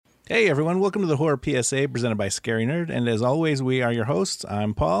Hey everyone, welcome to the Horror PSA presented by Scary Nerd, and as always, we are your hosts.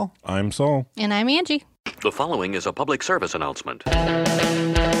 I'm Paul. I'm Saul. And I'm Angie. The following is a public service announcement.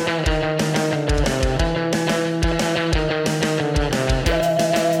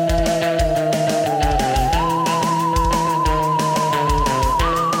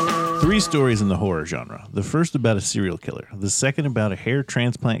 Three stories in the horror genre. The first about a serial killer, the second about a hair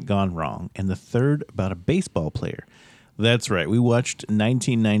transplant gone wrong, and the third about a baseball player. That's right. We watched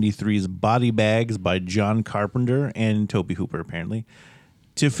 1993's Body Bags by John Carpenter and Tobe Hooper, apparently,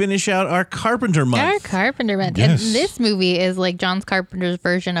 to finish out our Carpenter month. Our Carpenter month. Yes. And this movie is like John Carpenter's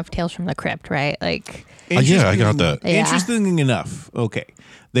version of Tales from the Crypt, right? Like, Yeah, I got that. Yeah. Interesting enough. Okay.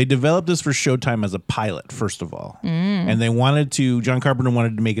 They developed this for Showtime as a pilot, first of all. And they John Carpenter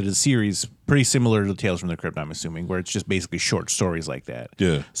wanted to make it a series pretty similar to Tales from the Crypt, I'm assuming, where it's just basically short stories like that.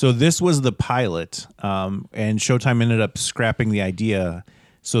 Yeah. So this was the pilot, and Showtime ended up scrapping the idea,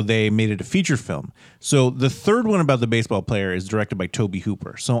 so they made it a feature film. So the third one about the baseball player is directed by Tobe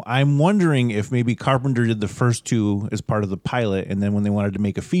Hooper. So I'm wondering if maybe Carpenter did the first two as part of the pilot, and then when they wanted to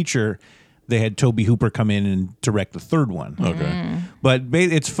make a feature, they had Tobe Hooper come in and direct the third one. Okay. But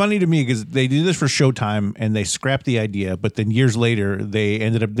it's funny to me because they did this for Showtime and they scrapped the idea, but then years later they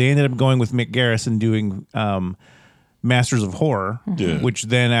ended up going with Mick Garris and doing Masters of Horror, which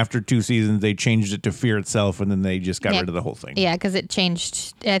then after 2 seasons they changed it to Fear Itself, and then they just got rid of the whole thing. Yeah, because it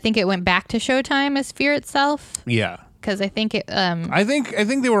changed. I think it went back to Showtime as Fear Itself. Yeah. Because I think it. I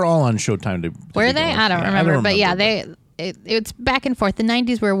think they were all on Showtime. Were they? I don't remember. But yeah, it's back and forth. The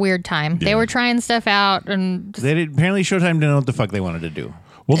 90s were a weird time. Yeah. They were trying stuff out, and apparently Showtime didn't know what the fuck they wanted to do.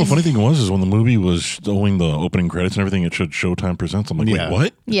 Well, the funny thing is when the movie was showing the opening credits and everything, it showed Showtime Presents. I'm like, wait,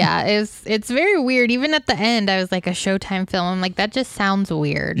 what? Yeah, it's very weird. Even at the end, I was like, a Showtime film. I'm like, that just sounds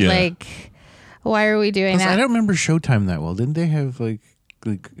weird. Yeah. Like, why are we doing that? I don't remember Showtime that well. Didn't they have like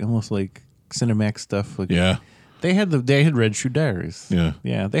almost like Cinemax stuff? Like, Yeah. They had Red Shoe Diaries. Yeah.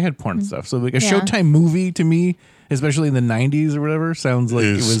 Yeah, they had porn stuff. So like a Showtime movie to me, especially in the 90s or whatever, sounds like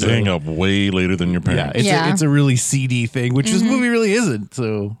it was staying up way later than your parents. Yeah, it's a really seedy thing, which this movie really isn't.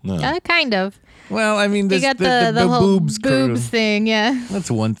 So Kind of. Well, I mean, You got the whole boobs thing, yeah.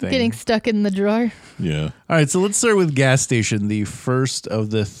 That's one thing. Getting stuck in the drawer. Yeah. All right, so let's start with Gas Station, the first of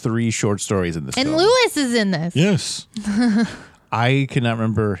the 3 short stories in this film. And Lewis is in this. Yes. I cannot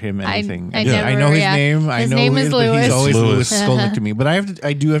remember him anything. I know his name. I know name is Lewis. He's always Lewis Skolnick to me. But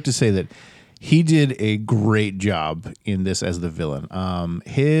I do have to say that he did a great job in this as the villain.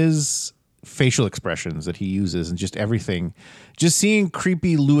 His facial expressions that he uses and just everything, just seeing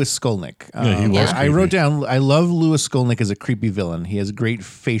creepy Lewis Skolnick. He was I wrote down, I love Lewis Skolnick as a creepy villain. He has great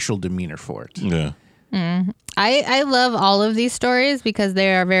facial demeanor for it. Yeah. I love all of these stories because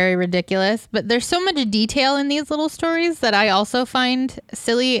they are very ridiculous, but there's so much detail in these little stories that I also find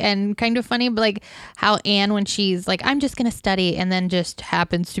silly and kind of funny. But like how Anne, when she's like, I'm just going to study, and then just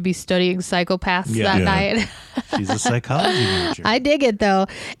happens to be studying psychopaths that night. She's a psychology major. I dig it though.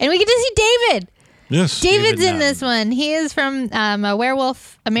 And we get to see David. Yes. David's in this one. He is from a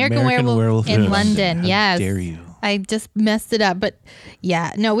werewolf, American werewolf in London. How Yes. dare you? I just messed it up. But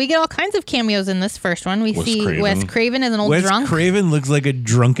yeah, no, we get all kinds of cameos in this first one. We see Wes Craven as an old drunk. Wes Craven looks like a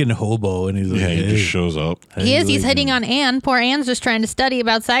drunken hobo, and he's like, he just shows up. He is. He's hitting on Anne. Poor Anne's just trying to study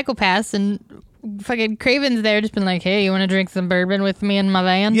about psychopaths, and fucking Craven's there just been like, hey, you want to drink some bourbon with me in my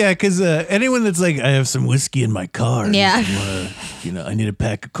van? Yeah, because anyone that's like, I have some whiskey in my car. Yeah. I need a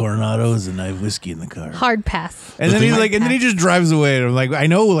pack of Coronados and I have whiskey in the car. Hard pass. And then he's like, and then he just drives away. And I'm like, I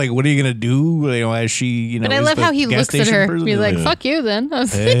know, like, what are you gonna do? As she, But I love how he looks at her. He's like, fuck you, then.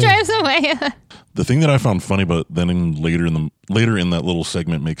 He drives away. The thing that I found funny, but then later in that little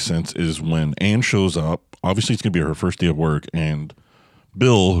segment makes sense, is when Anne shows up. Obviously, it's gonna be her first day of work, and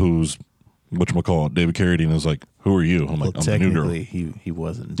Bill, who's whatchamacallit, David Carradine, is like, who are you? I'm like, I'm the new girl. He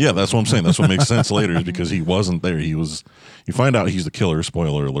wasn't. Yeah, that's what I'm saying. That's what makes sense later, is because he wasn't there. You find out he's the killer,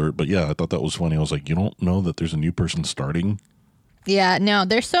 spoiler alert. But yeah, I thought that was funny. I was like, you don't know that there's a new person starting? Yeah, no,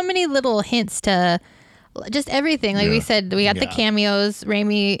 there's so many little hints to just everything. Like we said, we got the cameos.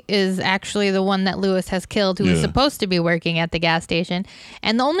 Raimi is actually the one that Lewis has killed, who was supposed to be working at the gas station.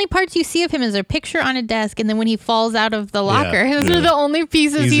 And the only parts you see of him is a picture on a desk, and then when he falls out of the locker. Those are the only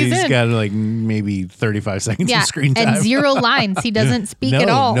pieces he's in. He's got like maybe 35 seconds of screen time. And 0 lines. He doesn't speak at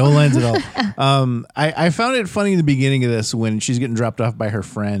all. No lines at all. I found it funny in the beginning of this when she's getting dropped off by her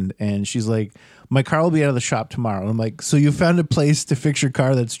friend, and she's like, my car will be out of the shop tomorrow. And I'm like, so you found a place to fix your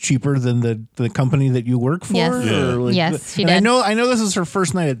car that's cheaper than the company that you work for? Yes, yes, she did. I know this is her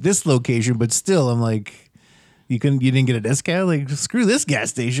first night at this location, but still, I'm like, you didn't get a discount? Like, screw this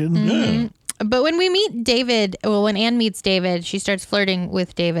gas station. Mm-hmm. But when we meet David, well, when Anne meets David, she starts flirting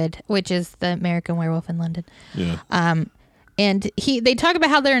with David, which is the American Werewolf in London. Yeah. And they talk about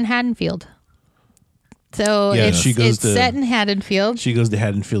how they're in Haddonfield. So it's set in Haddonfield. She goes to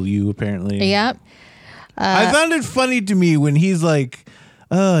Haddonfield U, apparently. Yep. I found it funny to me when he's like,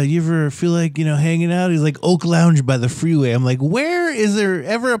 you ever feel like, hanging out? He's like, Oak Lounge by the freeway. I'm like, where is there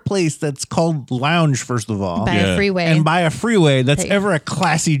ever a place that's called lounge, first of all? By a freeway. And by a freeway that's ever a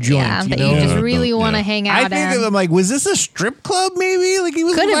classy joint. Yeah, that you just really want to hang out I think I'm like, was this a strip club maybe? Like he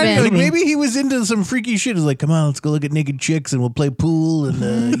was Could have been. Like, maybe he was into some freaky shit. He's like, come on, let's go look at naked chicks and we'll play pool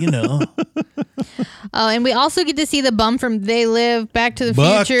and, Oh, and we also get to see the bum from They Live, Back to the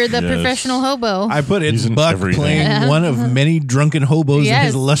Buck. Future, the professional hobo. I put it's He's in Buck everything. playing one of many drunken hobos in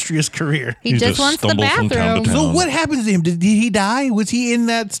his illustrious career. He just wants the stumbles from town bathroom. to town. So what happens to him? Did he die? Was he in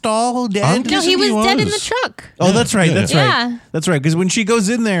that stall dead? No, he was dead in the truck. Oh, that's right. That's Yeah. right. That's right. Because when she goes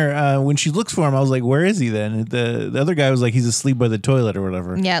in there, when she looks for him, I was like, "Where is he?" Then the other guy was like, "He's asleep by the toilet or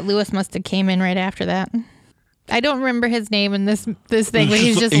whatever." Yeah, Lewis must have came in right after that. I don't remember his name in this thing, but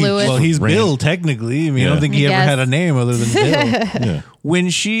he's just Lewis. Well, he's Bill technically. I mean, I don't think he ever had a name other than Bill. Yeah. When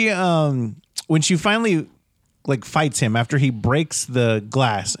she finally fights him after he breaks the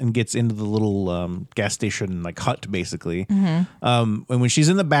glass and gets into the little gas station hut basically, and when she's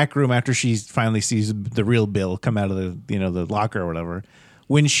in the back room after she finally sees the real Bill come out of the locker or whatever,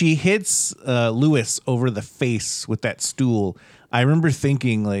 when she hits Lewis over the face with that stool, I remember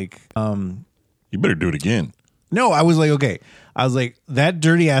thinking You better do it again. no, I was like, okay. I was like, that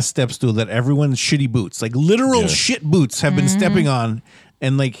dirty ass step stool that everyone's shitty boots, literal shit boots, have been stepping on,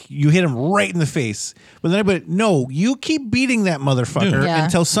 and you hit him right in the face. But no, you keep beating that motherfucker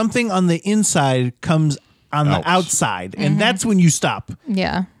until something on the inside comes on the outside, and that's when you stop.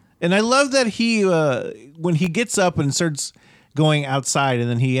 Yeah. And I love that he, when he gets up and starts going outside, and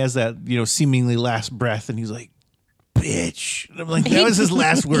then he has that seemingly last breath, and he's like, bitch. And I'm like, that was his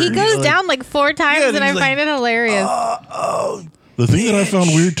last word. He goes down 4 times, and I find it hilarious. The thing that I found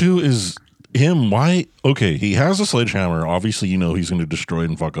weird too is him. Why? Okay, he has a sledgehammer. Obviously, he's going to destroy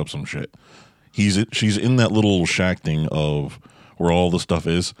and fuck up some shit. She's in that little shack thing of where all the stuff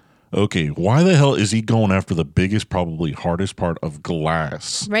is. Okay, why the hell is he going after the biggest, probably hardest part of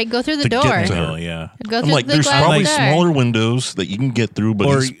glass? Right, go through the to door. get to her? Oh, yeah. Go I'm through like, the there's glass probably door. smaller windows that you can get through,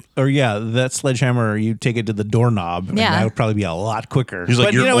 but that sledgehammer, you take it to the doorknob, and that would probably be a lot quicker. He's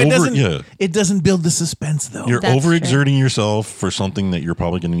like, but, it doesn't build the suspense, though. you're That's overexerting yourself for something that you're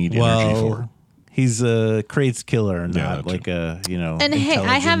probably going to need energy for. He's a crates killer, not And hey,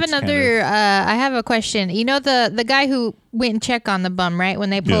 I have another. I have a question. The guy who went and checked on the bum, right? When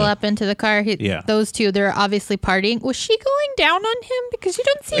they pull up into the car, those two, they're obviously partying. Was she going down on him? Because you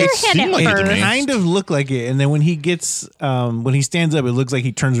don't see her head at like first. it kind of looked like it, and then when he gets, when he stands up, it looks like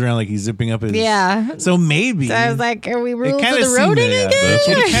he turns around like he's zipping up his. Yeah. So maybe. So I was like, are we rules of kinda the roading seemed again? that, That's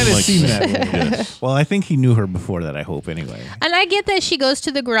what It kind of like seemed that. that way. Yes. Well, I think he knew her before that, I hope, anyway. And I get that she goes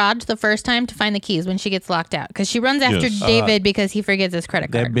to the garage the first time to find the keys when she gets locked out. Because she runs after Yes. David because he forgets his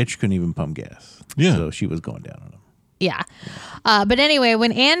credit That card. bitch couldn't even pump gas. Yeah. So she was going down on him. Yeah. But anyway,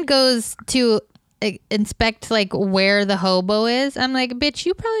 when Anne goes to inspect where the hobo is, I'm like, bitch,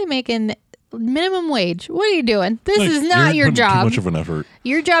 you probably making minimum wage. What are you doing? This is not your putting job. Too much of an effort.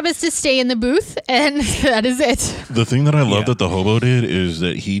 Your job is to stay in the booth, and that is it. The thing that I love that the hobo did is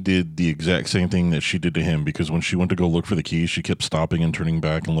that he did the exact same thing that she did to him, because when she went to go look for the keys, she kept stopping and turning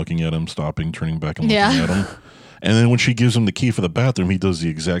back and looking at him, stopping, turning back and looking at him. And then when she gives him the key for the bathroom, he does the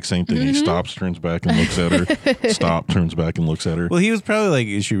exact same thing. He stops, turns back and looks at her. Stop, turns back and looks at her. Well, he was probably like,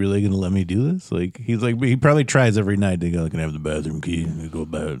 is she really going to let me do this? He probably tries every night to go, can I have the bathroom key? And go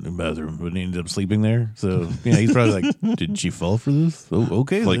back to the bathroom. But he ends up sleeping there. So, he's probably like, did she fall for this? Oh,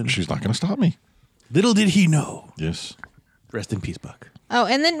 okay. Like, then. she's not going to stop me. Little did he know. Yes. Rest in peace, Buck. Oh,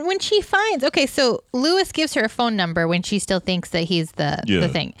 and then when she finds, so Lewis gives her a phone number when she still thinks that he's the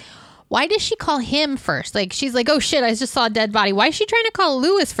thing. Why does she call him first? She's like, oh shit, I just saw a dead body. Why is she trying to call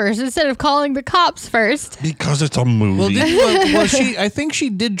Lewis first instead of calling the cops first? Because it's a movie. I think she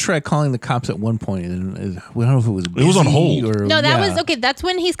did try calling the cops at one point, and I don't know if it was busy. It was on hold. No, that was okay. That's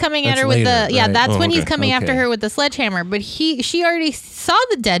when he's coming at her with later, right? That's when he's okay. coming after her with the sledgehammer. But she already saw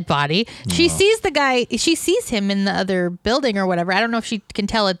the dead body. She sees the guy. She sees him in the other building or whatever. I don't know if she can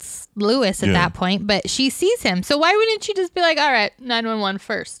tell it's Lewis at that point, but she sees him. So why wouldn't she just be like, all right, 911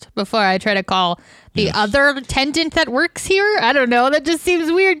 first before I try to call the other attendant that works here? I don't know. That just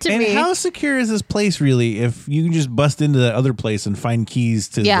seems weird to me. And how secure is this place really? If you can just bust into that other place and find keys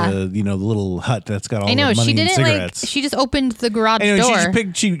to the the little hut that's got all the money she didn't and cigarettes. she just opened the garage Anyway,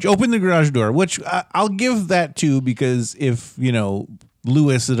 door. she opened the garage door, which I'll give that to, because if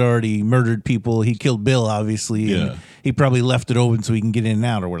Lewis had already murdered people. He killed Bill, obviously. And he probably left it open so he can get in and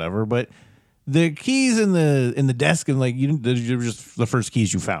out or whatever. But the keys in the desk, and like they were just the first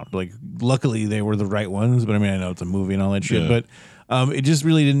keys you found. Like, luckily they were the right ones. But I mean, I know it's a movie and all that shit. But it just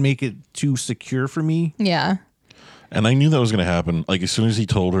really didn't make it too secure for me. Yeah. And I knew that was going to happen. Like, as soon as he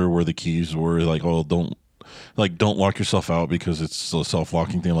told her where the keys were, like, oh, don't lock yourself out because it's a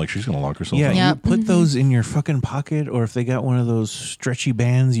self-locking thing. Like, she's going to lock herself out. Yeah, you put those in your fucking pocket, or if they got one of those stretchy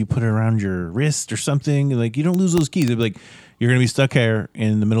bands, you put it around your wrist or something. Like, you don't lose those keys. They'd be like, you're going to be stuck here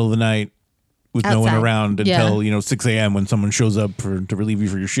in the middle of the night with no one around until 6 a.m. when someone shows up to relieve you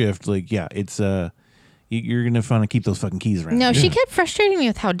for your shift. Like, it's you're going to want to keep those fucking keys around. No, she kept frustrating me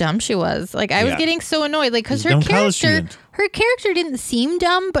with how dumb she was. Like, I was getting so annoyed. Like, because her character didn't seem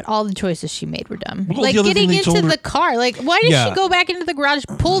dumb, but all the choices she made were dumb. Well, like, getting into the car. Like, why did she go back into the garage,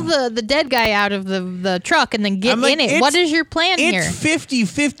 pull the dead guy out of the truck, and then get in it? What is your plan here? It's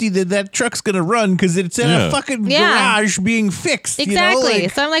 50-50 that truck's going to run because it's in a fucking garage being fixed. Exactly. You know?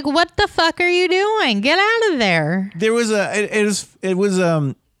 So I'm like, what the fuck are you doing? Get out of there. There was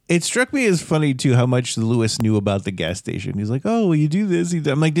it struck me as funny, too, how much Lewis knew about the gas station. He's like, oh, well, you do this.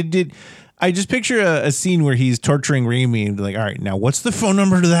 I'm like, I just picture a scene where he's torturing Raimi and be like, all right, now what's the phone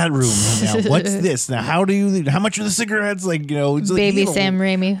number to that room? Now, what's this? Now, how much are the cigarettes? Like, it's Baby Sam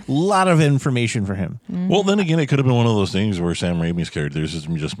Raimi. A lot of information for him. Mm-hmm. Well, then again, it could have been one of those things where Sam Raimi's character, this is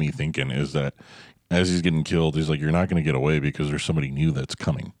just me thinking, is that as he's getting killed, he's like, you're not going to get away because there's somebody new that's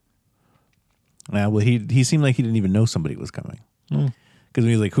coming. Well, he seemed like he didn't even know somebody was coming. Because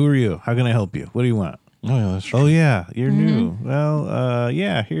he was like, who are you? How can I help you? What do you want? Oh, yeah, that's true. Oh, yeah, you're new. Well,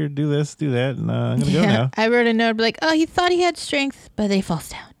 here, do this, do that, and I'm going to go now. I wrote a note like, oh, he thought he had strength, but then he falls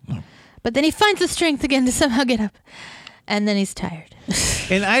down. No. But then he finds the strength again to somehow get up. And then he's tired.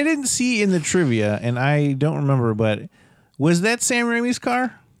 And I didn't see in the trivia, and I don't remember, but was that Sam Raimi's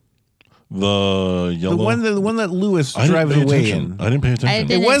car? The yellow? The one that Lewis drives away in. I didn't pay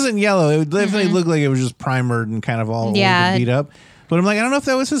attention. It wasn't yellow. It definitely looked like it was just primered and kind of all beat up. But I'm like, I don't know if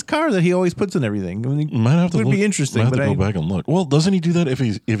that was his car that he always puts in everything. I mean, it would be interesting. Might have to go back and look. Well, doesn't he do that if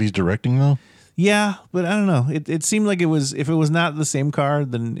he's directing though? Yeah, but I don't know. It seemed like it was. If it was not the same car,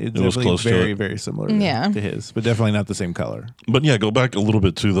 then it was close very, very similar to his, but definitely not the same color. But yeah, go back a little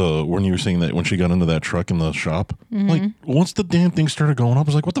bit to when you were saying that when she got into that truck in the shop. Like, once the damn thing started going up, I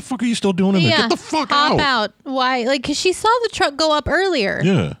was like, what the fuck are you still doing in there? Get the fuck out. Hop out. Why? Like, because she saw the truck go up earlier.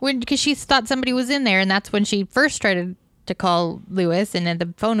 Yeah. Because she thought somebody was in there, and that's when she first started to call Lewis, and then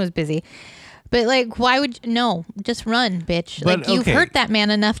the phone was busy. But like, why would just run, bitch? But, like, you've hurt that man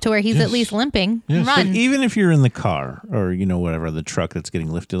enough to where he's at least limping. Run. But even if you're in the car or whatever, the truck that's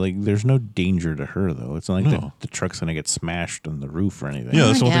getting lifted, like, there's no danger to her though. It's not like the truck's gonna get smashed on the roof or anything. Yeah,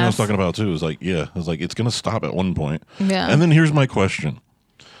 that's the one thing I was talking about too. Is like, it's gonna stop at one point. Yeah. And then here's my question: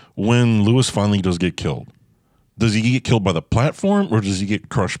 when Lewis finally does get killed, does he get killed by the platform or does he get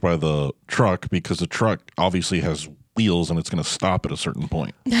crushed by the truck? Because the truck obviously has wheels and it's going to stop at a certain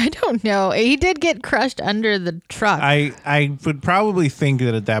point. I don't know. He did get crushed under the truck. I would probably think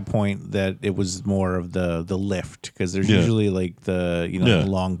that at that point that it was more of the lift, because there's usually like the the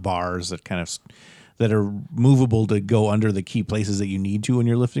long bars that kind of that are movable to go under the key places that you need to when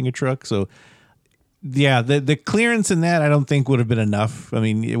you're lifting a truck. So yeah, the clearance in that I don't think would have been enough. I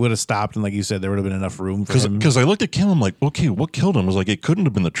mean, it would have stopped, and like you said, there would have been enough room for him. Because I looked at Kim, I'm like, okay, what killed him? I was like, it couldn't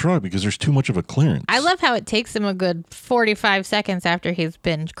have been the truck because there's too much of a clearance. I love how it takes him a good 45 seconds after he's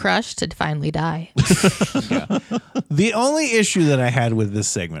been crushed to finally die. The only issue that I had with this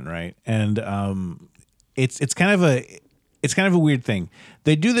segment, right, and it's kind of a weird thing.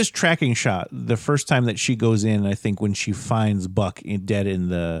 They do this tracking shot the first time that she goes in. I think when she finds Buck dead in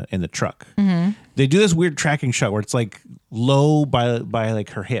the truck, they do this weird tracking shot where it's like low by like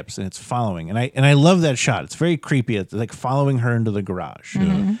her hips and it's following. And I love that shot. It's very creepy. It's like following her into the garage.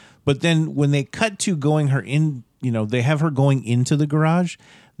 But then when they cut to going her in, they have her going into the garage.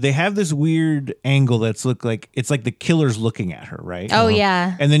 They have this weird angle that's it's like the killer's looking at her, right? Oh,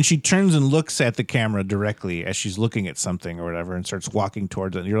 yeah. And then she turns and looks at the camera directly as she's looking at something or whatever and starts walking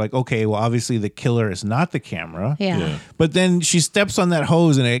towards it. And you're like, okay, well, obviously the killer is not the camera. Yeah. But then she steps on that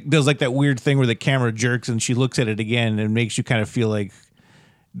hose and it does like that weird thing where the camera jerks and she looks at it again and makes you kind of feel like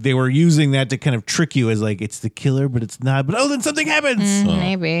they were using that to kind of trick you as like, it's the killer, but it's not. But then something happens.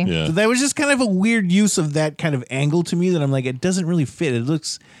 Maybe. Yeah. So that was just kind of a weird use of that kind of angle to me that I'm like, it doesn't really fit.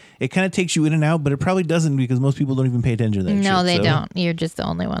 It kind of takes you in and out, but it probably doesn't because most people don't even pay attention to that No, shit, they don't. You're just the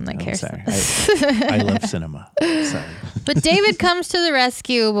only one that cares. Sorry. I love cinema. Sorry. But David comes to the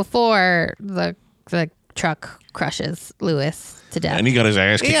rescue before the truck crushes Lewis to death. And he got his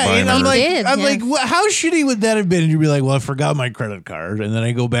ass kicked by Yeah, and another. I'm like, how shitty would that have been? And you'd be like, well, I forgot my credit card, and then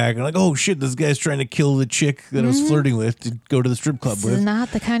I go back and like, oh shit, this guy's trying to kill the chick that I was flirting with to go to the strip club This with. is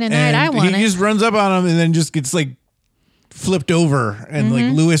not the kind of night I And wanted. he just runs up on him and then just gets like flipped over, and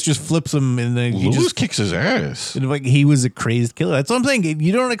like Lewis just flips him, and then he Lewis just kicks his ass. and like he was a crazy killer. That's what I'm saying.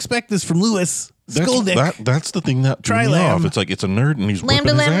 You don't expect this from Lewis. Skull dick. That's the thing that threw me off. It's like it's a nerd and he's Lamb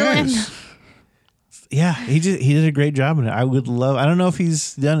to whipping his lamb to ass. lamb. Yeah, he did a great job in it. I don't know if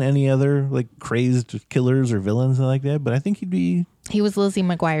he's done any other like crazed killers or villains like that, but I think he'd be. He was Lizzie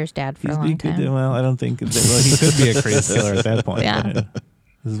McGuire's dad for a long time. Well, I don't think he could be a crazed killer at that point. Yeah.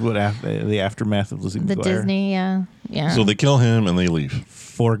 This is what the aftermath of Lizzie The McGuire. Disney, yeah. So they kill him and they leave.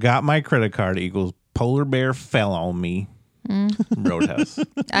 Forgot my credit card equals polar bear fell on me. Roadhouse.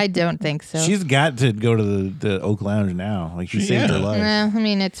 I don't think so. She's got to go to the Oak Lounge now. Like she saved her life. I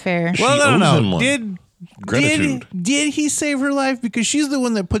mean, it's fair. Well, She owes him no. one. Gratitude. Did he save her life? Because she's the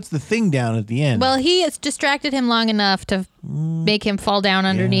one that puts the thing down at the end. Well, he has distracted him long enough to make him fall down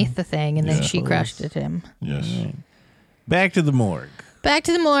underneath the thing, and then she crushed at him. Yes. Right. Back to the morgue. Back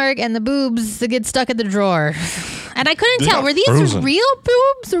to the morgue, and the boobs that get stuck in the drawer. And I couldn't They tell, got were these frozen. real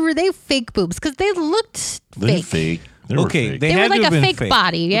boobs or were they fake boobs? Because they looked They're fake. fake. They were Okay, fake. they They were had like to have a been fake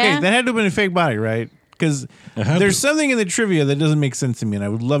body, yeah? Okay, that had to have been a fake body, right? Because had there's to. something in the trivia that doesn't make sense to me, and I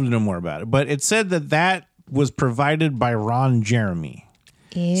would love to know more about it. But it said that was provided by Ron Jeremy.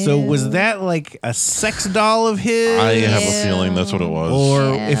 So was that like a sex doll of his? I have a feeling that's what it was.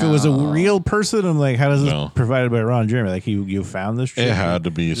 Or if it was a real person, I'm like, how does this No. provided by Ron Jeremy? Like you found this? It had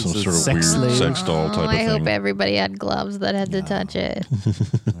to be some It's a sort of sex weird slave. sex doll type of I thing. hope everybody had gloves that had to touch it.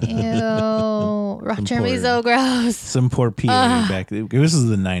 Ew. Ron Jeremy's so gross. Some poor PA back. This is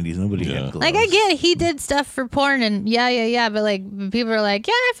the 90s. Nobody Yeah. had gloves. Like, I get it. He did stuff for porn and yeah. But, like, people are like,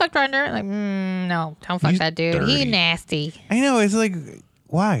 yeah, I fucked Ron Jeremy. Like, no, don't fuck He's that dude. dirty. He nasty. I know. It's like,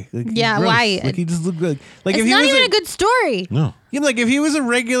 why? Like, he's Yeah, gross. why? Like he just looked like It's if he not was even a good story. No. Yeah, like if he was a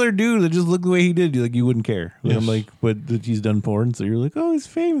regular dude that just looked the way he did, you wouldn't care. Yes. I'm like, but that he's done porn, so you're like, oh, he's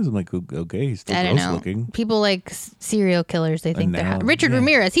famous. I'm like, okay, he's still I don't gross know. looking. People like serial killers. They think they're now, hot. Richard yeah.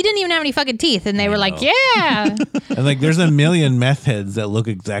 Ramirez. He didn't even have any fucking teeth, and they were like, know. yeah, And like, there's a million meth heads that look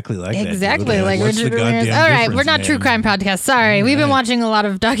exactly like that. exactly You're like what's Richard the Ramirez. goddamn All right, difference, we're not true man? crime podcast. Sorry, we've been watching a lot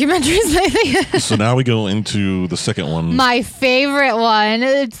of documentaries lately. So now we go into the second one. My favorite one.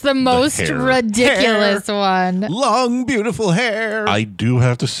 It's the most hair. ridiculous one. Long, beautiful hair. I do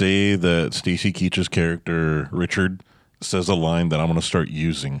have to say that Stacy Keach's character, Richard, says a line that I'm going to start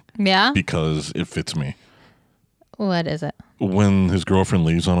using Yeah. because it fits me. What is it? When his girlfriend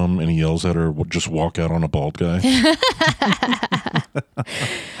leaves on him and he yells at her, "Well, just walk out on a bald guy."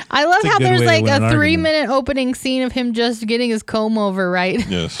 I love a how good there's way to like win an a argument. 3-minute opening scene of him just getting his comb over right.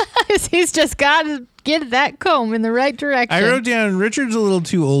 Yes. He's just got to get that comb in the right direction. I wrote down Richard's a little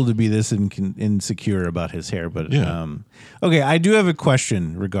too old to be this insecure about his hair, but Yeah. okay, I do have a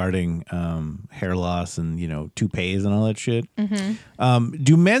question regarding hair loss and toupees and all that shit.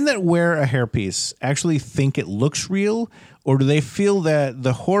 Do men that wear a hairpiece actually think it looks real, or do they feel that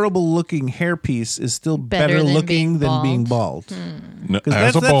the horrible looking hairpiece is still better than looking than being bald? bald? No, 'Cause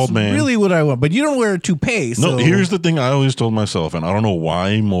as a bald man. really what I want. But you don't wear a toupee. So No, here's the thing I always told myself, and I don't know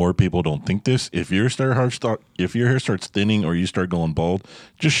why more people don't think this. If your hair starts thinning or you start going bald,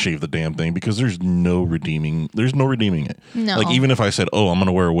 just shave the damn thing because there's no redeeming it. No. Like even if I said, "Oh, I'm going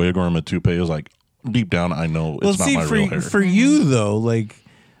to wear a wig or I'm a toupee," I was like, deep down I know it's not my real hair. For you though, like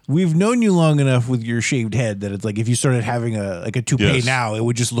we've known you long enough with your shaved head that it's like if you started having a toupee Yes. now, it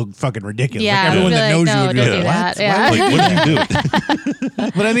would just look fucking ridiculous. Yeah, like everyone I'd be that like, knows you no, would be don't like, do that. what? Yeah. Like, what did you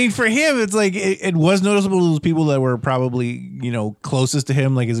do? But I mean, for him, it's like it was noticeable to those people that were probably closest to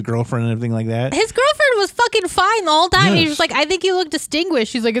him, like his girlfriend and everything like that. His girlfriend was fucking fine the whole time. He's Yes. just like, I think you look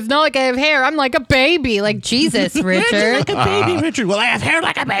distinguished. She's like, it's not like I have hair. I'm like a baby. Like, Jesus, Richard. Like a baby, Richard. Well, I have hair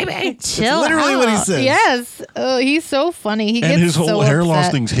like a baby. Chill That's literally out. what he says. Yes. Oh, he's so funny. He And gets his whole so hair loss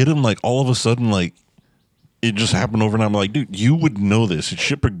upset. things hit him like all of a sudden, like it just happened overnight. I'm like, dude, you would know this. It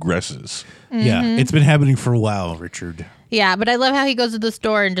shit progresses. Yeah, it's been happening for a while, Richard. Yeah, but I love how he goes to the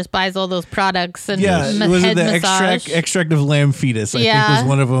store and just buys all those products and Yeah, was head it the massage. extract of lamb fetus? I Yeah. think was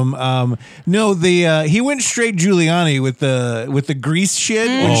one of them. No, he went straight Giuliani with the grease shit.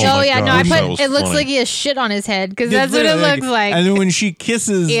 Oh Oh, my yeah, no, gosh, I that put was it looks funny. like he has shit on his head because that's what it looks like. And then when she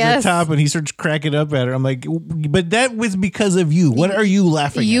kisses Yes. the top and he starts cracking up at her, I'm like, but that was because of you. What are you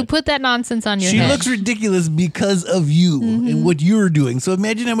laughing You at? put that nonsense on your She head. looks ridiculous because of you and what you're doing. So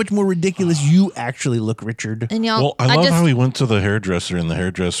imagine how much more ridiculous you actually look, Richard. and y'all, Well, I love how how he went to the hairdresser and the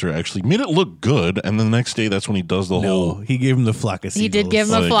hairdresser actually made it look good. And then the next day, that's when he does the whole. He gave him the flock of seagulls. He did give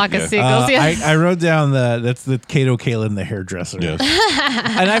him a flock of seagulls. I wrote down that's the Kato Kalin, the hairdresser. Yes.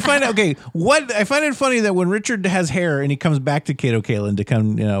 And I find I find it funny that when Richard has hair and he comes back to Kato Kalin to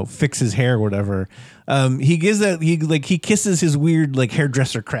come, fix his hair or whatever, he gives he kisses his weird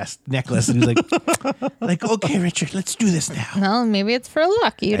hairdresser crest necklace and he's like, okay, Richard, let's do this now. Well, maybe it's for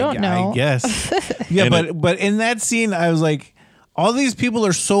luck. You don't know. I guess. Yeah, but in that scene, I was like, all these people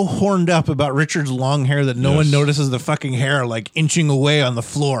are so horned up about Richard's long hair that no one notices the fucking hair inching away on the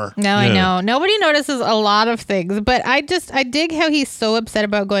floor. No, I know. Nobody notices a lot of things, but I dig how he's so upset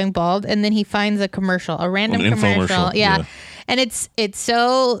about going bald, and then he finds a random commercial. Yeah. And it's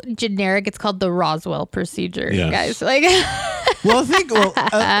so generic. It's called the Roswell procedure, guys.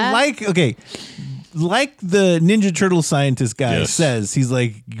 Like the Ninja Turtle scientist guy says, he's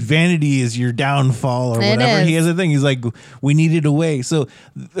like, vanity is your downfall or whatever. He has a thing. He's like, we needed a way. So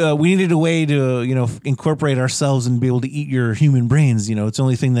we needed a way to, incorporate ourselves and be able to eat your human brains. It's the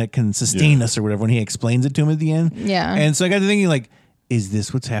only thing that can sustain us or whatever, when he explains it to him at the end. Yeah. And so I got to thinking, is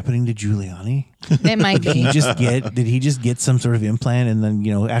this what's happening to Giuliani? It might be. Did he just get some sort of implant and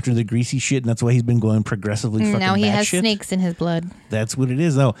then, after the greasy shit, and that's why he's been going progressively fucking now he has shit? snakes in his blood. That's what it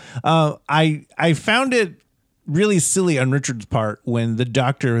is, though. I found it really silly on Richard's part when the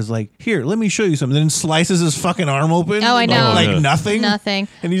doctor is like, here, let me show you something, then slices his fucking arm open. Oh, I know. Nothing.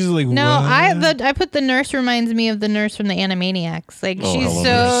 And he's just like, no, what? I put the nurse reminds me of the nurse from the Animaniacs. She's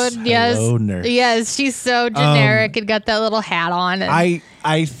so nurse. Hello, nurse. Yes, she's so generic and got that little hat on. And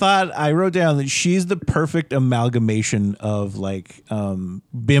I wrote down that she's the perfect amalgamation of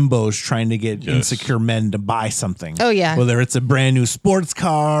bimbos trying to get insecure men to buy something. Oh yeah. Whether it's a brand new sports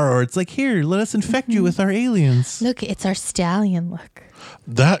car or it's here, let us infect you with our aliens. Look, it's our stallion. Look.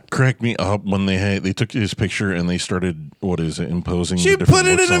 That cracked me up when they took his picture and they started, imposing. She put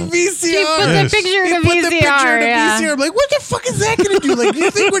it in a VCR. She put the picture in a VCR. I'm like, what the fuck is that going to do? Do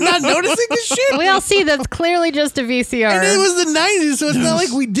you think we're not noticing this shit? We all see that's clearly just a VCR. And it was the 90s, so it's not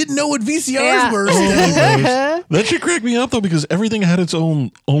like we didn't know what VCRs were. That shit cracked me up, though, because everything had its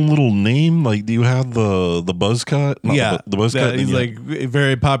own little name. Do you have the buzz cut? The buzz cut. He's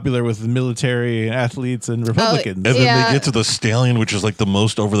very popular with the military and athletes and Republicans. And then they get to the stallion, which is the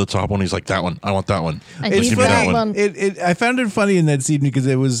most over the top one. He's like, that one. I want that one. It's funny. I found it funny in that scene because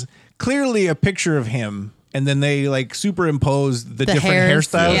it was clearly a picture of him, and then they superimposed the different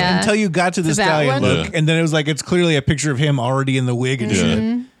hairstyles until you got to the stallion look, and then it was it's clearly a picture of him already in the wig and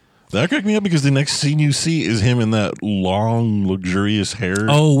shit. That cracked me up because the next scene you see is him in that long, luxurious hair.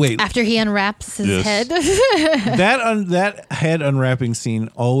 Oh, wait. After he unwraps his head. That head unwrapping scene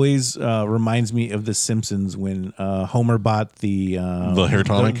always reminds me of The Simpsons when Homer bought the hair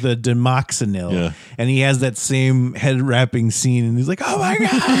tonic? The Demoxenil. And he has that same head wrapping scene and he's like, oh my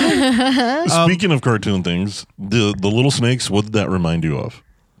God. Speaking of cartoon things, the little snakes, what did that remind you of?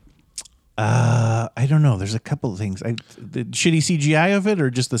 I don't know. There's a couple of things. The shitty CGI of it,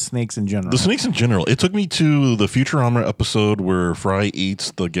 or just the snakes in general? The snakes in general. It took me to the Futurama episode where Fry eats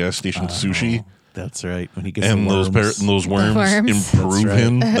the gas station sushi. That's right. When he gets those worms improve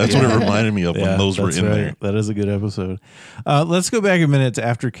him. That's what it reminded me of when those were in there. That is a good episode. Let's go back a minute to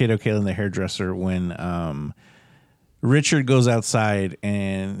after Kato Kalin, the hairdresser, when Richard goes outside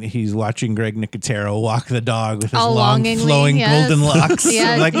and he's watching Greg Nicotero walk the dog with his long, flowing golden locks. He's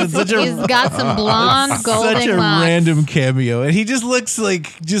got some blonde golden locks. Such a random cameo. And he just looks so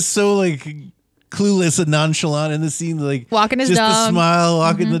clueless and nonchalant in the scene, walking his just dog, the smile,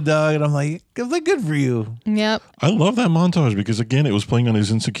 walking the dog, and I'm like, good for you. Yep. I love that montage because again, it was playing on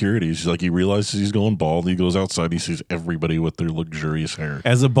his insecurities. He realizes he's going bald. He goes outside. He sees everybody with their luxurious hair.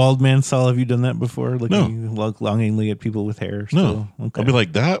 As a bald man, Saul, have you done that before? Longingly at people with hair? No. Okay. I'll be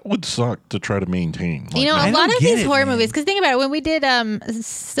like, that would suck to try to maintain. A lot of these horror movies, because think about it, when we did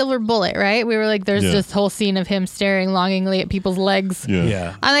Silver Bullet, right? We were there's this whole scene of him staring longingly at people's legs.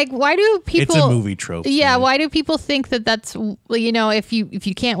 Yeah. I'm why do people? It's a movie trope. Yeah. Why do people think that's if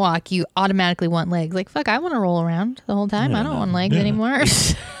you can't walk, you automatically want legs? Fuck, I want to roll around the whole time. I don't want legs anymore.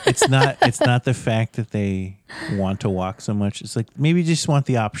 It's not the fact that they want to walk so much. It's maybe you just want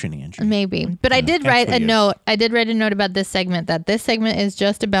the option, Andrew. Maybe. But I did write a note. I did write a note about this segment, that this segment is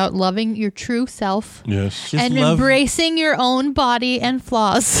just about loving your true self. Yes. And embracing your own body and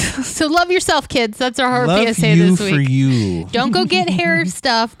flaws. So love yourself, kids. That's our horror PSA this week. For you. Don't go get hair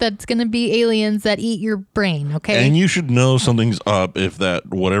stuff that's going to be aliens that eat your brain, okay? And you should know something's up if that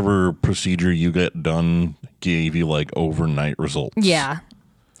whatever procedure you get done gave you overnight results. Yeah.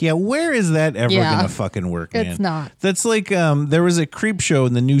 Yeah, where is that ever gonna fucking work, man? It's not. That's there was a creep show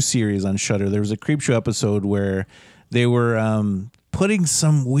in the new series on Shudder. There was a creep show episode where they were putting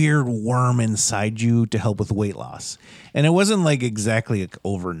some weird worm inside you to help with weight loss. And it wasn't like exactly like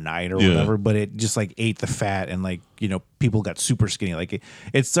overnight or whatever, but it just like ate the fat and like, people got super skinny. Like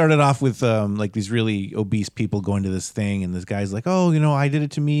it started off with like these really obese people going to this thing, and this guy's like, oh, I did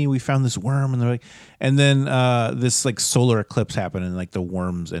it to me. We found this worm, and they're like, and then this like solar eclipse happened, and like the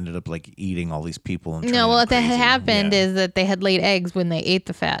worms ended up like eating all these people. And no, what that had happened is that they had laid eggs when they ate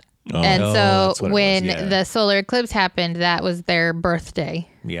the fat. And so when the solar eclipse happened, that was their birthday.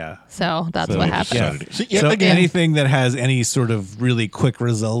 Yeah. So that's what happened. Yeah. So anything that has any sort of really quick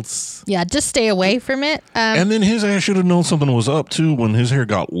results. Yeah, just stay away from it. And then his ass should have known something was up, too, when his hair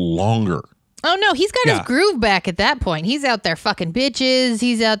got longer. Oh, no, he's got his groove back at that point. He's out there fucking bitches.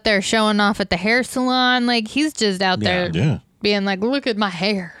 He's out there showing off at the hair salon. Like, he's just out there being like, look at my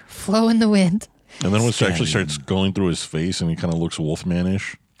hair, flow in the wind. And then when it actually starts going through his face and he kind of looks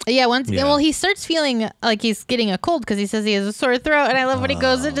Wolfman-ish. Yeah, well, he starts feeling like he's getting a cold because he says he has a sore throat. And I love when he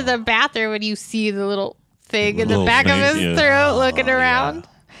goes into the bathroom and you see the little thing in the back of his throat looking around.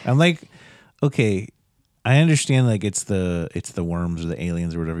 I'm like, okay, I understand like it's the worms or the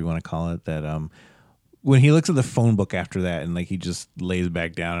aliens or whatever you want to call it that when he looks at the phone book after that and like he just lays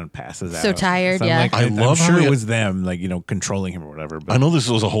back down and passes out. So tired, so yeah. I'm sure it was them like, controlling him or whatever. But I know this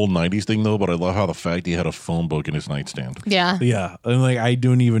was a whole 90s thing though, but I love how the fact he had a phone book in his nightstand. Yeah. Yeah. And like I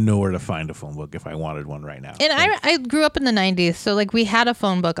don't even know where to find a phone book if I wanted one right now. And I grew up in the 90s, so like we had a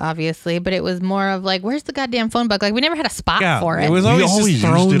phone book obviously, but it was more of like, where's the goddamn phone book? Like we never had a spot for it. It was always just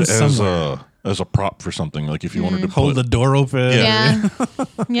thrown used it somewhere. as a prop for something, like if you wanted to hold the door open. Yeah.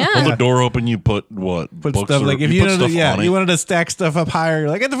 Yeah. Hold the door open, you put what? Put stuff like if you wanted to stack stuff up higher, you're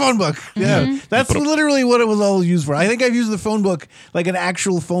like, get the phone book. Yeah. That's literally what it was all used for. I think I've used the phone book, like an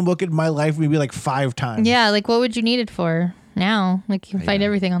actual phone book in my life, maybe like 5 times. Yeah, like what would you need it for now? Like you can find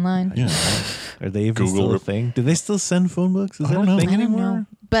everything online. Yeah. Are they even still a thing? Do they still send phone books? Is that a thing anymore?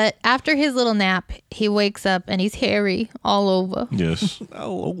 But after his little nap, he wakes up and he's hairy all over. Yes.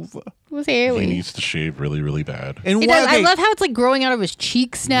 All over. It was hairy. He needs to shave really, really bad. And I love how it's like growing out of his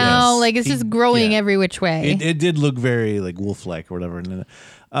cheeks now. Yes. Like it's just growing every which way. It did look very like wolf-like or whatever. And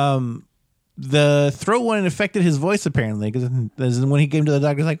then, the throat one affected his voice apparently because when he came to the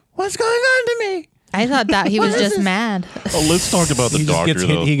doctor, he's like, "What's going on to me?" I thought that he was just mad. Oh, let's talk about the doctor,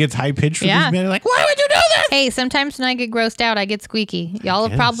 though. He gets high-pitched for these men. Like, why would you do this? Hey, sometimes when I get grossed out, I get squeaky. Y'all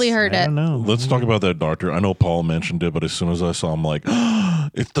have probably heard it. I don't know. Let's talk about that doctor. I know Paul mentioned it, but as soon as I saw him, like,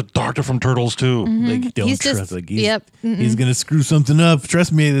 it's the doctor from Turtles, too. Like, don't trust. Like, he's going to screw something up.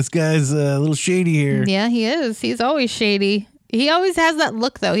 Trust me, this guy's a little shady here. Yeah, he is. He's always shady. He always has that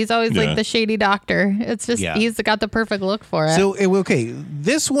look, though. He's always like the shady doctor. It's just, he's got the perfect look for it. So, okay,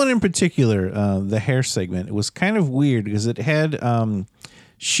 this one in particular, the hair segment, it was kind of weird because it had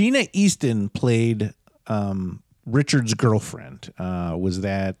Sheena Easton played Richard's girlfriend. Was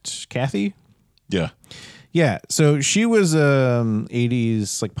that Kathy? Yeah. Yeah, so she was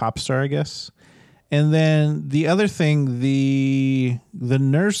 80s like pop star, I guess. And then the other thing, the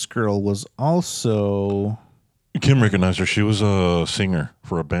nurse girl was also... Kim recognized her. She was a singer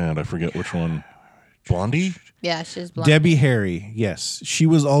for a band. I forget which one. Blondie? Yeah, she's Blondie. Debbie Harry, yes. She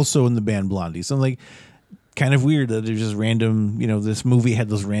was also in the band Blondie. So I'm like, kind of weird that there's just random, this movie had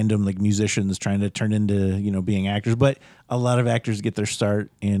those random like musicians trying to turn into, being actors. But a lot of actors get their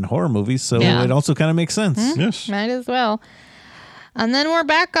start in horror movies. So it also kind of makes sense. Mm-hmm. Yes. Might as well. And then we're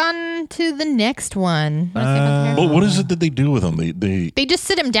back on to the next one. But what is it that they do with him? They just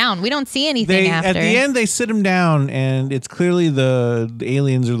sit him down. We don't see anything after. At the end, they sit him down, and it's clearly the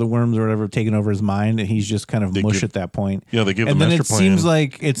aliens or the worms or whatever have taken over his mind, and he's just kind of mush at that point. Yeah, they give and the then master plan.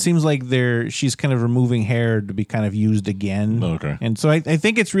 It seems like she's kind of removing hair to be kind of used again. Okay. And so I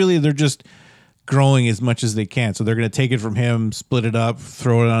think it's really they're just growing as much as they can. So they're going to take it from him, split it up,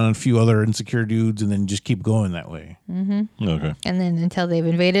 throw it on a few other insecure dudes, and then just keep going that way. Mm-hmm. Okay. And then until they've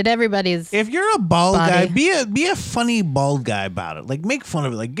invaded everybody's. If you're a bald body. guy, be a funny bald guy about it. Like make fun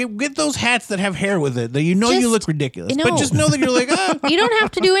of it. Like get those hats that have hair with it that you look ridiculous. But just know that you're like, you don't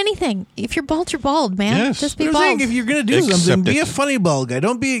have to do anything. If you're bald, you're bald, man. Yes. Just be I'm bald. saying if you're gonna do something, be a funny bald guy.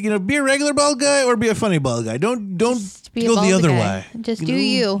 Don't be be a regular bald guy or be a funny bald guy. Don't go the other way. Just do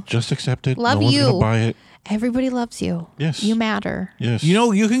you. Just accept it. Love no one's you. gonna buy it. Everybody loves you. Yes. You matter. Yes.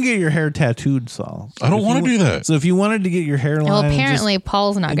 You can get your hair tattooed, Saul. I don't want to do that. So if you wanted to get your hairline, Well, apparently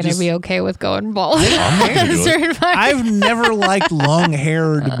Paul's not going to be okay with going bald. I'm not gonna do it. I've never liked long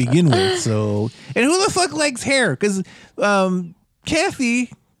hair to begin with. So, and who the fuck likes hair? Because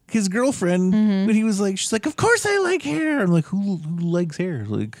Kathy, his girlfriend, when he was like, she's like, of course I like hair. I'm like, who likes hair?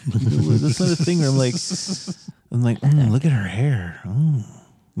 Like, that's not a thing. Or I'm like, look at her hair.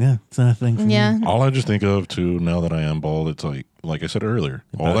 Yeah, it's not a thing for Yeah. me. All I just think of too now that I am bald, it's like I said earlier,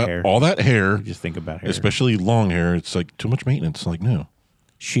 About all that hair, You just think about hair. especially long hair. It's like too much maintenance. Like no,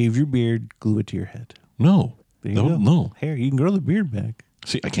 Shave your beard, glue it to your head. no, There you go. no. Hair, you can grow the beard back.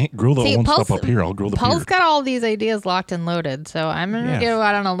 See, I can't grow the one stuff up here. I'll grow the Paul's beard. got all these ideas locked and loaded, so I'm gonna go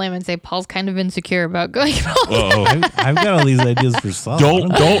out on a limb and say Paul's kind of insecure about going. I've got all these ideas for Saul.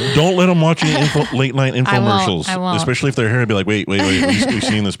 Don't let them watch any late night infomercials, I won't. especially if they're here. Be like, wait, we've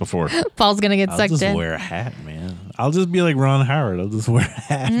seen this before. Paul's gonna get I'll sucked just in. wear a hat, man. I'll just be like Ron Howard. I'll just wear a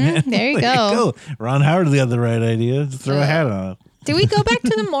hat. Man. There you go. Ron Howard got the right idea. Just throw a hat on. Do we go back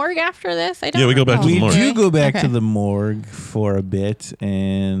to the morgue after this? I don't Yeah, we go back to the We morgue. do go back Okay. to the morgue for a bit,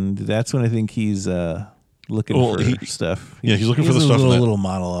 and that's when I think he's looking for stuff. Yeah, he's looking for the has stuff in that- little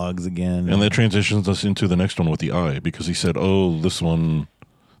monologues again. And that transitions us into the next one with the eye because he said, "Oh, this one,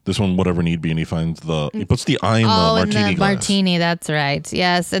 whatever need be," and he puts the eye in the martini in the glass. martini. That's right.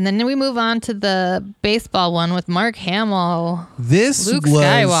 Yes, and then we move on to the baseball one with Mark Hamill. Luke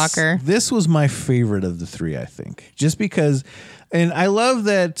Skywalker. This was my favorite of the three, I think, just because, and I love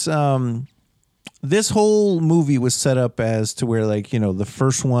that this whole movie was set up as to where, like, the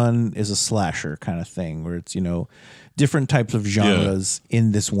first one is a slasher kind of thing, where it's different types of genres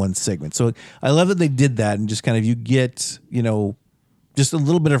in this one segment. So I love that they did that, and just kind of you get just a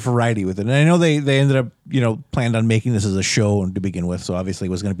little bit of variety with it. And I know they ended up, planned on making this as a show to begin with. So obviously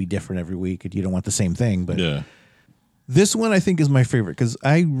it was going to be different every week. You don't want the same thing. But this one I think is my favorite because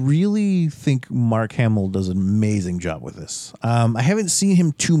I really think Mark Hamill does an amazing job with this. I haven't seen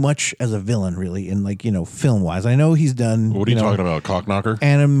him too much as a villain really in film wise. I know he's done. What are you talking about? Cockknocker?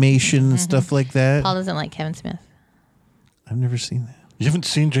 Animation and stuff like that. Paul doesn't like Kevin Smith. I've never seen that. You haven't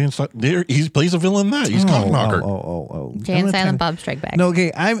seen Jay and Silent? He plays a villain in that. He's Cockknocker. Jay and Silent Bob Strike Back. No,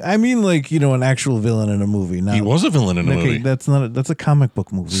 okay. I mean an actual villain in a movie. Not, He was a villain in a movie. That's a comic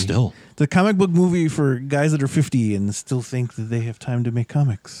book movie. Still. It's a comic book movie for guys that are 50 and still think that they have time to make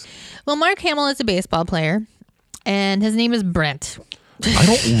comics. Well, Mark Hamill is a baseball player, and his name is Brent. I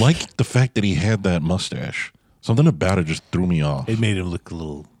don't like the fact that he had that mustache. Something about it just threw me off. It made him look a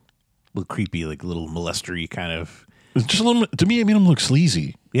little creepy, like a little molestery kind of. It's just a little. To me, it made him look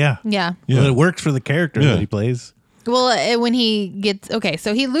sleazy. Yeah. Yeah. Well, it works for the character that he plays. Well, when he gets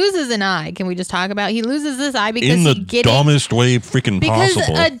so he loses an eye. Can we just talk about he loses this eye because In the he get dumbest way freaking because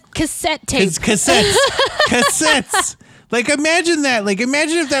possible. a cassette tape. It's cassettes. Like, imagine that. Like,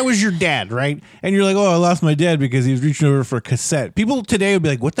 imagine if that was your dad, right? And you're like, oh, I lost my dad because he was reaching over for a cassette. People today would be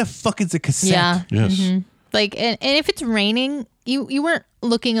like, what the fuck is a cassette? Yeah. Yes. Like, and if it's raining, you weren't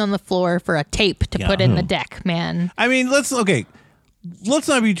looking on the floor for a tape to put in the deck, man. I mean, let's not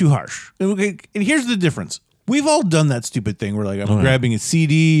be too harsh. Okay, and here's the difference. We've all done that stupid thing where, like, I'm grabbing a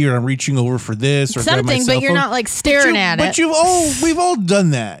CD or I'm reaching over for this or grab my Something, cell but you're phone. not like staring at it. But we've all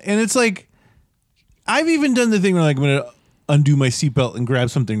done that, and it's like, I've even done the thing where, like, I'm gonna undo my seatbelt and grab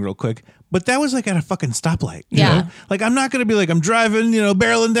something real quick. But that was like at a fucking stoplight. You know? Like, I'm not going to be like, I'm driving,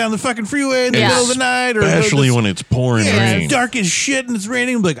 barreling down the fucking freeway in the middle of the night. Especially when it's pouring rain. It's dark as shit and it's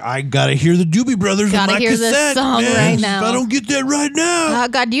raining. I'm like, I got to hear the Doobie Brothers on my hear cassette. this song man. right now. If I don't get that right now.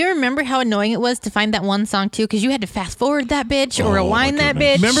 God, do you remember how annoying it was to find that one song too? Because you had to fast forward that bitch or rewind that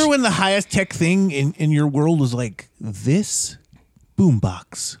bitch. Remember when the highest tech thing in your world was like, this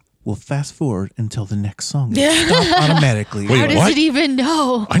boombox will fast forward until the next song. Stop automatically. Wait, How does what? it even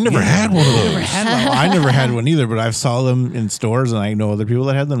know? I never had one of those. I never had one either, but I saw them in stores and I know other people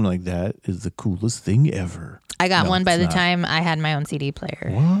that had them. Like, that is the coolest thing ever. I got one by the not. time I had my own CD player.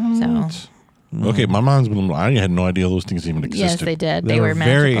 What? So Okay, my mind's been. I had no idea those things even existed. yes, they did. They were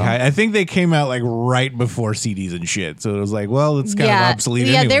very magical. high. I think they came out like right before CDs and shit. So it was like, well, it's kind of obsolete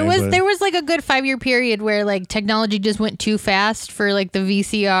Yeah, anyway. there was like a good 5-year period where like technology just went too fast for like the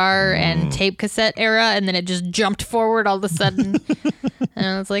VCR and tape cassette era, and then it just jumped forward all of a sudden. And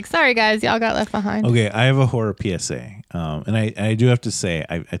I was like, sorry guys, y'all got left behind. Okay, I have a horror PSA. And I do have to say,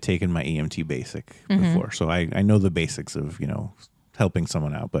 I've taken my EMT basic before. So I know the basics of, helping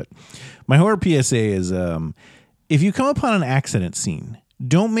someone out. But my horror PSA is if you come upon an accident scene,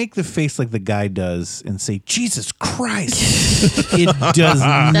 don't make the face like the guy does and say, Jesus Christ. It does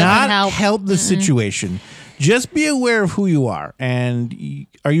not help the situation. Just be aware of who you are. And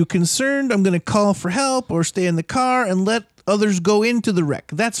are you concerned? I'm going to call for help or stay in the car and let others go into the wreck.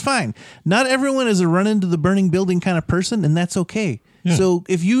 That's fine. Not everyone is a run into the burning building kind of person, and that's okay. Yeah. So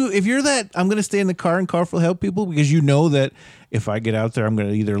if you're that, I'm going to stay in the car and call for help people because you know that if I get out there, I'm going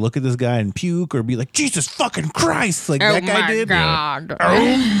to either look at this guy and puke or be like, Jesus fucking Christ, like that guy did. God.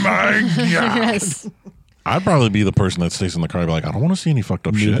 Oh my god! Yes. I'd probably be the person that stays in the car and be like, I don't want to see any fucked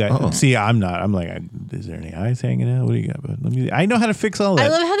up shit. See, I'm not. I'm like, is there any eyes hanging out? What do you got? But I know how to fix all that. I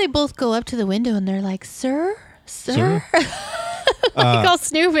love how they both go up to the window and they're like, sir? Like all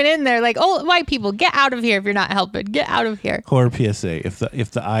snooping in there, like, oh, white people, get out of here if you're not helping. Get out of here. Horror PSA: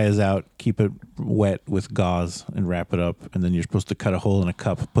 if the eye is out, keep it wet with gauze and wrap it up, and then you're supposed to cut a hole in a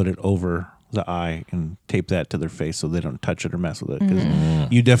cup, put it over the eye, and tape that to their face so they don't touch it or mess with it. Because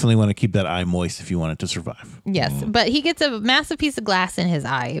you definitely want to keep that eye moist if you want it to survive. Yes, but he gets a massive piece of glass in his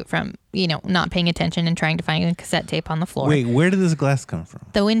eye from not paying attention and trying to find a cassette tape on the floor. Wait, where did this glass come from?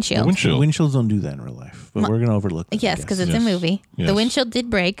 The windshield. Windshields don't do that in real life, but we're gonna overlook that. Yes, because it's a movie. Yes. The windshield did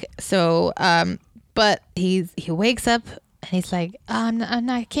break, so but he wakes up and he's like,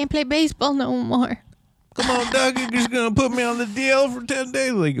 I can't play baseball no more. Come on, Doug, you're just going to put me on the DL for 10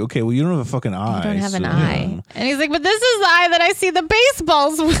 days? Like, okay, well, you don't have a fucking eye. You don't have an eye. And he's like, but this is the eye that I see the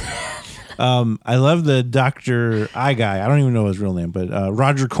baseballs with. I love the Dr. Eye Guy. I don't even know his real name, but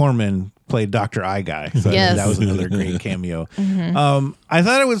Roger Corman played Dr. Eye Guy. So yes. That was another great cameo. I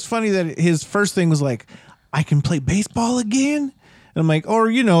thought it was funny that his first thing was like, I can play baseball again? And I'm like, or,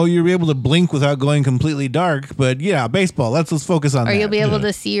 you're able to blink without going completely dark. But yeah, baseball, let's focus on that. Or you'll be able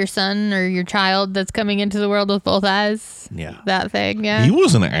to see your son or your child that's coming into the world with both eyes. Yeah. That thing, yeah. He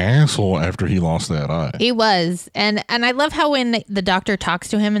was an asshole after he lost that eye. He was. And I love how when the doctor talks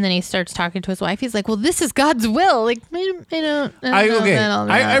to him and then he starts talking to his wife, he's like, well, this is God's will. Like,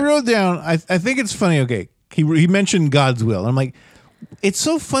 I wrote down, I think it's funny, okay, he mentioned God's will. I'm like, it's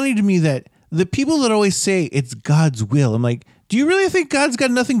so funny to me that the people that always say it's God's will, I'm like, do you really think God's got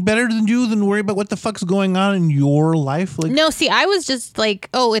nothing better to do than worry about what the fuck's going on in your life? Like, no, see, I was just like,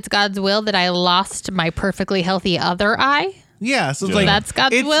 oh, it's God's will that I lost my perfectly healthy other eye. Yeah, so it's like that's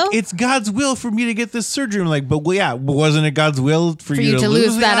God's will. It's God's will for me to get this surgery. I'm like, but wasn't it God's will for you to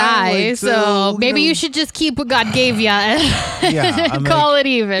lose that eye? Like, so maybe you should just keep what God gave you and call it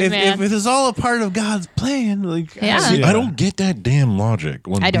even, man. If it's all a part of God's plan, like, I don't get that damn logic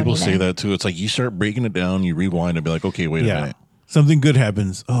when people say that too. It's like you start breaking it down, you rewind and be like, okay, wait a minute. Something good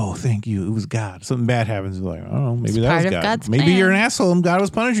happens. Oh, thank you. It was God. Something bad happens. Like, I don't know. Maybe that was God. God's maybe plan. You're an asshole and God was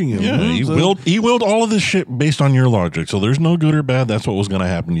punishing you. Yeah, he willed all of this shit based on your logic. So there's no good or bad. That's what was going to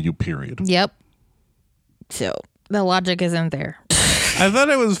happen to you, period. Yep. So the logic isn't there. I thought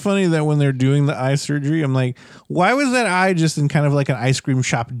it was funny that when they're doing the eye surgery, I'm like, why was that eye just in kind of like an ice cream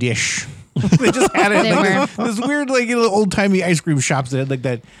shop dish? They just had it like this weird, like, old timey ice cream shops that had like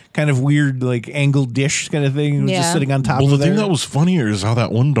that kind of weird, like, angled dish kind of thing. It was just sitting on top of it. Well, the thing that was funnier is how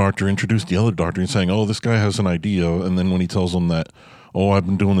that one doctor introduced the other doctor and saying, oh, this guy has an idea. And then when he tells them that, oh, I've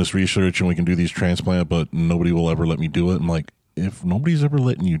been doing this research and we can do these transplants, but nobody will ever let me do it. I'm like, if nobody's ever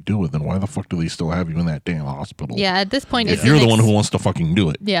letting you do it, then why the fuck do they still have you in that damn hospital? Yeah, at this point, if you're the one who wants to fucking do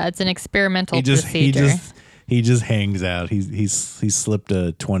it. Yeah, it's an experimental procedure. He just hangs out. He's slipped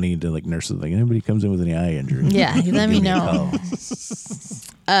a 20 to like nurses. Like, anybody comes in with any eye injury. Yeah, let me know.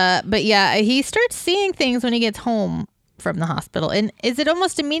 But yeah, he starts seeing things when he gets home from the hospital. And is it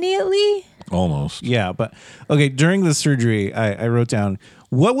almost immediately? Almost. Yeah, but okay. During the surgery, I wrote down,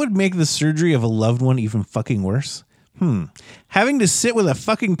 what would make the surgery of a loved one even fucking worse? Having to sit with a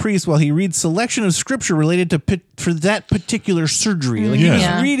fucking priest while he reads selection of scripture related for that particular surgery. Like, he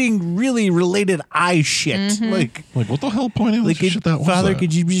was reading really related eye shit. Like what the hell point of shit that was? Father,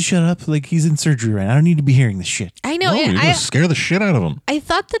 could you just shut up? Like, he's in surgery right now. I don't need to be hearing this shit. I know. No, you're gonna scare the shit out of him. I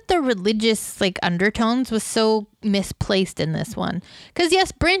thought that the religious, like, undertones was so misplaced in this one. Because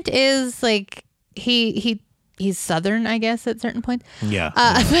yes, Brent is like he's Southern, I guess, at certain points. Yeah.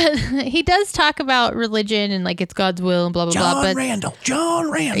 But he does talk about religion and like it's God's will and blah, blah, blah. John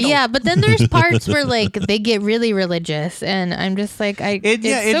Randall. Yeah, but then there's parts where like they get really religious and I'm just like,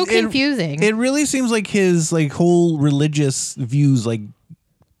 it's so confusing. It really seems like his like whole religious views like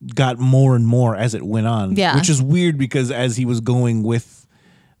got more and more as it went on. Yeah. Which is weird because as he was going with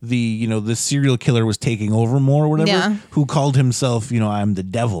the serial killer was taking over more or whatever, who called himself, I'm the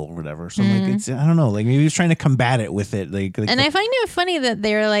devil or whatever. So I'm like, I don't know, like maybe he was trying to combat it with it. And I find it funny that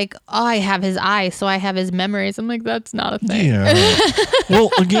they're like, oh, I have his eyes, so I have his memories. I'm like, that's not a thing. Yeah.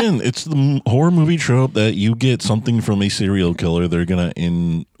 Well, again, it's the horror movie trope that you get something from a serial killer, they're going to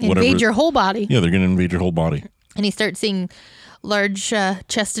invade your whole body. Yeah, they're going to invade your whole body. And he starts seeing large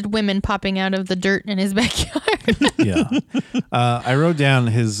chested women popping out of the dirt in his backyard. Yeah. I wrote down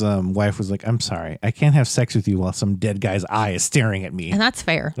his wife was like, I'm sorry, I can't have sex with you while some dead guy's eye is staring at me. And that's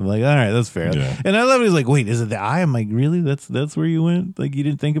fair. I'm like, all right, that's fair. Yeah. And I love it. He's like, wait, is it the eye? I'm like, really? That's where you went? Like, you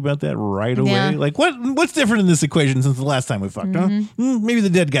didn't think about that right away? Like, what's different in this equation since the last time we fucked, huh? Maybe the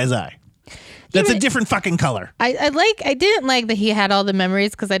dead guy's eye. That's a different fucking color. I didn't like that he had all the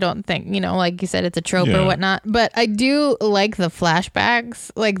memories because I don't think, like you said, it's a trope or whatnot. But I do like the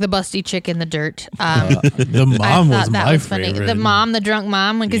flashbacks, like the busty chick in the dirt. The mom was my favorite. Funny. The mom, the drunk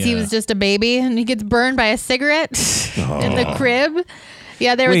mom, because he was just a baby and he gets burned by a cigarette in the crib.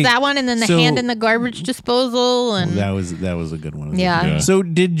 Yeah, there was that one, and then the hand in the garbage disposal, and that was a good one. Yeah. So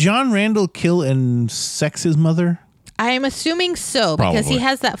did John Randall kill and sex his mother? I am assuming so, because he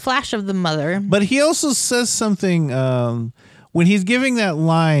has that flash of the mother. But he also says something when he's giving that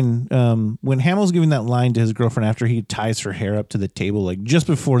line, when Hamill's giving that line to his girlfriend after he ties her hair up to the table, like just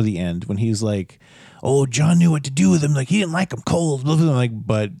before the end, when he's like, "Oh, John knew what to do with him. Like he didn't like him cold."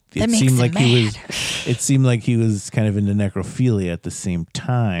 But it seemed like he was. It seemed like he was kind of into necrophilia at the same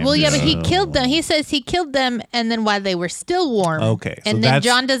time. Well, yeah, but he killed them. He says he killed them, and then while they were still warm. Okay, so and then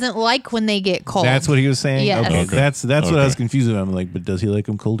John doesn't like when they get cold. That's what he was saying. Yes. Okay, that's what I was confused about. I'm like, but does he like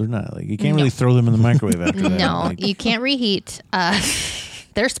them cold or not? Like, you can't really throw them in the microwave after that. No, like, you can't reheat.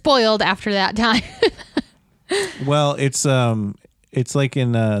 They're spoiled after that time. Well, it's like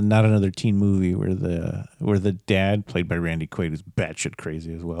in Not Another Teen Movie where the dad, played by Randy Quaid, is batshit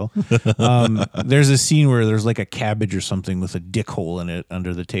crazy as well. There's a scene where there's like a cabbage or something with a dick hole in it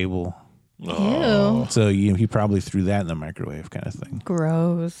under the table. Ew. So he probably threw that in the microwave, kind of thing.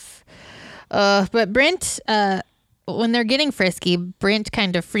 Gross. But Brent, when they're getting frisky, Brent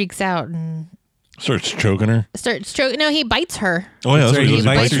kind of freaks out and starts choking her. No, he bites her. Oh yeah, that's what he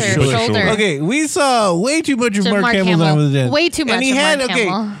bites her shoulder. Okay, we saw way too much of Mark Hamill than I was in. Way too much of Mark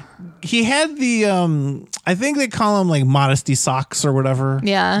Hamill. He had the I think they call them like modesty socks or whatever.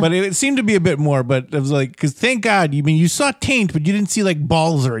 Yeah. But it seemed to be a bit more. But it was like, because thank God, you saw taint, but you didn't see like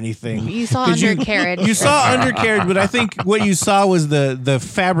balls or anything. You saw undercarriage. You saw undercarriage, but I think what you saw was the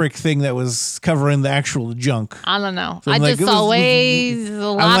fabric thing that was covering the actual junk. I don't know. So I just saw a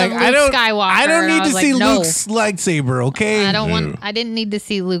lot of Luke Skywalker. I don't need to see Luke's lightsaber, okay? I didn't need to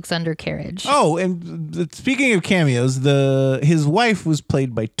see Luke's undercarriage. Oh, and speaking of cameos, his wife was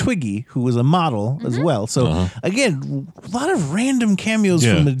played by Twiggy, who was a model as well. So again, a lot of random cameos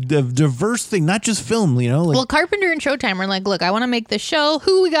from a diverse thing, not just film. Well, Carpenter and Showtime were like, "Look, I want to make the show.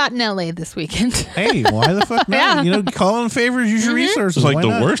 Who we got in LA this weekend?" Hey, why the fuck not? Yeah. Call in favors, use your resources. It's like why the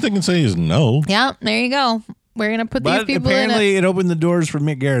not? worst they can say is no. Yeah, there you go. We're gonna put these people apparently in. It opened the doors for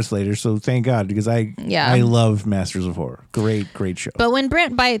Mick Garris later, so thank God, because I love Masters of Horror. Great show. But when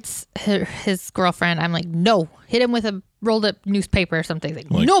Brent bites his girlfriend, I'm like, no, hit him with a rolled up newspaper or something. Like,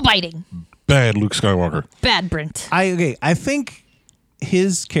 no biting. Bad Luke Skywalker. Bad Brent. I think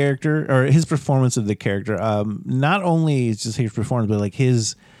his character, or his performance of the character, not only is just his performance, but like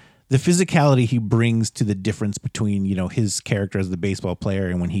the physicality he brings to the difference between, his character as the baseball player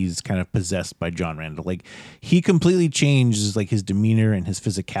and when he's kind of possessed by John Randall. Like, he completely changes like his demeanor and his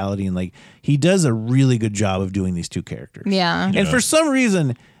physicality, and like he does a really good job of doing these two characters. Yeah. And for some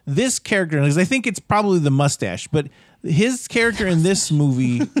reason, this character, because I think it's probably the mustache, but his character in this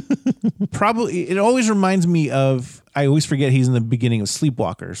movie it always reminds me of, I always forget he's in the beginning of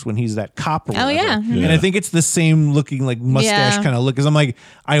Sleepwalkers when he's that cop or whatever. Oh, yeah. And I think it's the same looking like mustache kind of look, because I'm like,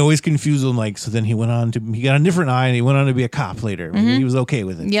 I always confuse him. Like, so then he got a different eye and he went on to be a cop later. He was okay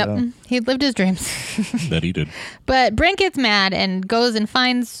with it. Yep. So. He lived his dreams. That he did. But Brent gets mad and goes and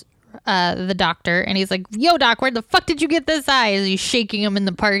finds the doctor, and he's like, "Yo, doc, where the fuck did you get this eye?" As he's shaking him in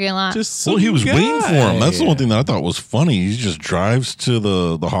the parking lot. He was waiting for him. That's the one thing that I thought was funny. He just drives to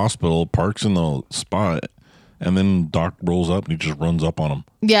the hospital, parks in the spot, and then Doc rolls up and he just runs up on him.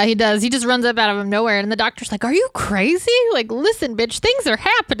 Yeah, he does. He just runs up out of nowhere, and the doctor's like, "Are you crazy? Like, listen, bitch, things are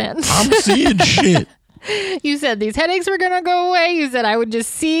happening. I'm seeing shit. You said these headaches were gonna go away. You said I would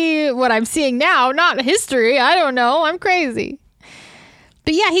just see what I'm seeing now, not history. I don't know. I'm crazy."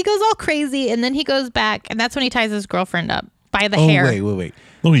 But yeah, he goes all crazy, and then he goes back, and that's when he ties his girlfriend up by the hair. Wait.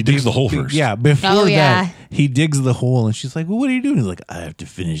 No, he digs the hole first. Yeah, before that, he digs the hole, and she's like, "Well, what are you doing?" He's like, "I have to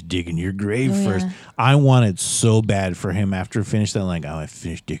finish digging your grave first." I wanted so bad for him after finish that, like, "Oh, I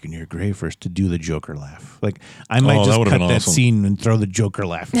finished digging your grave first," to do the Joker laugh. Like, I might just cut that scene and throw the Joker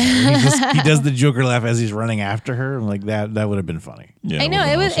laugh. He does the Joker laugh as he's running after her. I'm like, that would have been funny. Yeah, I know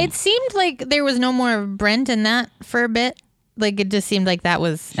it seemed like there was no more of Brent in that for a bit. Like, it just seemed like that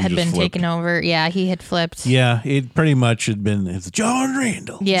had been taken over. Yeah, he had flipped. Yeah, it pretty much had been, it's John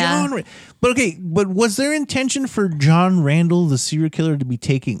Randall. Yeah. But was there intention for John Randall, the serial killer, to be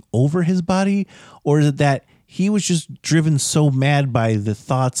taking over his body? Or is it that he was just driven so mad by the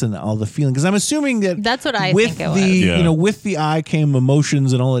thoughts and all the feelings? Because I'm assuming that's what I think it was. With the eye came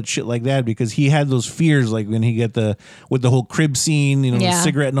emotions and all that shit like that, because he had those fears, like when he got with the whole crib scene, the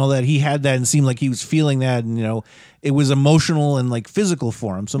cigarette and all that, he had that and seemed like he was feeling that, and it was emotional and like physical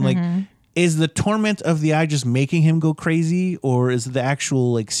for him. So I'm like, is the torment of the eye just making him go crazy, or is the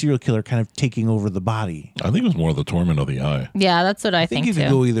actual like serial killer kind of taking over the body? I think it was more the torment of the eye. Yeah, that's what I think you too. could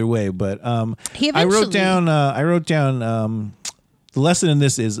go either way, but I wrote down the lesson in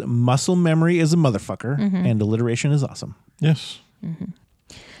this is muscle memory is a motherfucker and alliteration is awesome. Yes.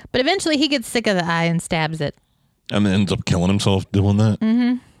 But eventually he gets sick of the eye and stabs it. And then ends up killing himself doing that.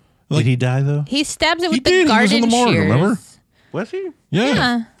 Did he die though? He stabs it with the did. garden He was in the morgue, shears. remember? Was he?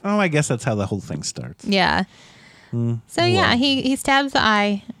 Yeah. Oh, I guess that's how the whole thing starts. Yeah. So yeah, he stabs the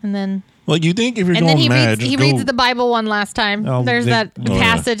eye and then Like you think if you're and then going mad, he reads the Bible one last time. Oh, There's that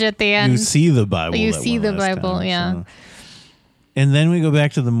passage at the end. You see the Bible. You that see one the last Bible, time, yeah. so. And then we go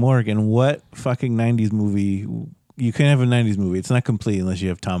back to the morgue, and what fucking 90s movie? You can't have a 90s movie. It's not complete unless you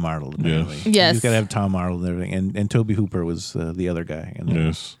have Tom Arnold. Yes. Yes. You've got to have Tom Arnold and everything. And Toby Hooper was the other guy. And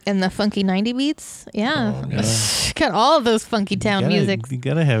Yes. And the funky 90 beats. Yeah. Oh, yeah. Got all of those funky town music. You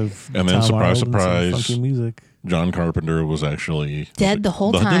got to have And then Tom surprise, Arnold and some surprise. funky music. John Carpenter was actually Dead the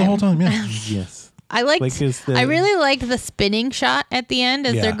whole Dead the time. whole time, yeah. Yes. I liked. Like I really liked the spinning shot at the end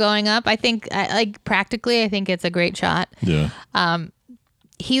as Yeah. they're going up. I think, practically, I think it's a great shot. Yeah.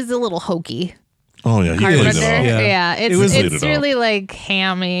 He's a little hokey. Oh yeah, he Carpenter. plays it off. Yeah, It was- it's really like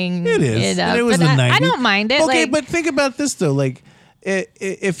hamming. It is. It up. And it was But the 90s. I don't mind it. Okay, like, but think about this though. Like,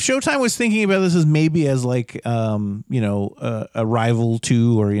 if Showtime was thinking about this as maybe as like, a rival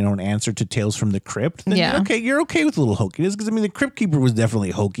to, or an answer to Tales from the Crypt, then Yeah. you're okay with a little hokiness, because I mean the Crypt Keeper was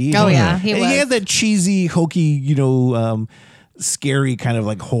definitely hokey. Oh, yeah, he And was. He had that cheesy, hokey, scary kind of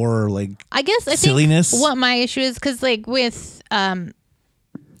like horror, like I guess I silliness. think what my issue is because like with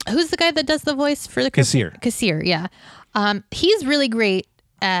who's the guy that does the voice for the Kassir. Kassir, yeah. He's really great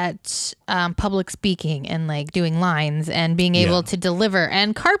at public speaking and like doing lines and being able to deliver.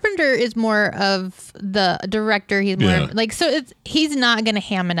 And Carpenter is more of the director. He's more like, so he's not going to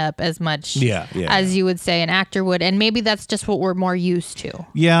ham it up as much as you would say an actor would. And maybe that's just what we're more used to.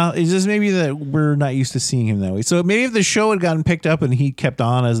 Yeah, it's just maybe that we're not used to seeing him that way. So maybe if the show had gotten picked up and he kept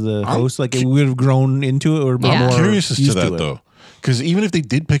on as the host, like it would have grown into it or been Yeah. more Curious as to used that it. though. Because even if they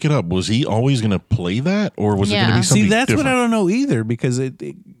did pick it up, was he always going to play that, or was it going to be something See, that's different? what I don't know either, because it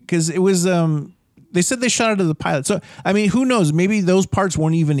was they said they shot it to the pilot. So I mean, who knows? Maybe those parts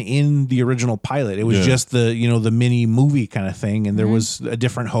weren't even in the original pilot. It was just the the mini movie kind of thing, and there was a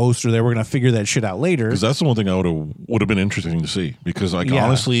different host, or they were going to figure that shit out later. Because that's the one thing I would have been interesting to see. Because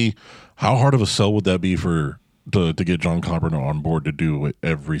honestly, how hard of a sell would that be to get John Carpenter on board to do it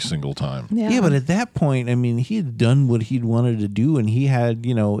every single time? Yeah, but at that point, I mean, he had done what he'd wanted to do, and he had,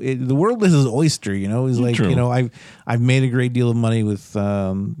 the world is his oyster. He's like, True. I've made a great deal of money with,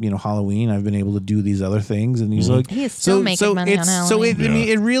 Halloween. I've been able to do these other things, and he's like, He is still making money on Halloween. I mean,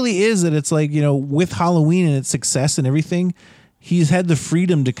 it really is that it's like, with Halloween and its success and everything, he's had the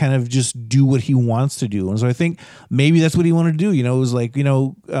freedom to kind of just do what he wants to do. And so I think maybe that's what he wanted to do. It was like,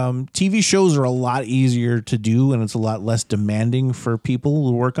 TV shows are a lot easier to do, and it's a lot less demanding for people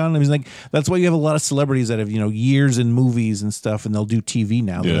to work on. I mean, like, that's why you have a lot of celebrities that have, years in movies and stuff, and they'll do TV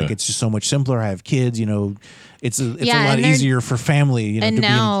now. They're like, it's just so much simpler. I have kids, it's a lot easier for family, and to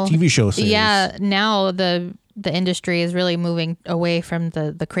now, be in TV show series. Yeah, now the industry is really moving away from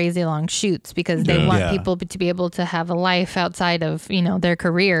the crazy long shoots because they want people to be able to have a life outside of their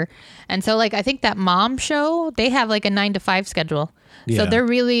career. And so like I think that Mom show, they have like a 9 to 5 schedule. So they're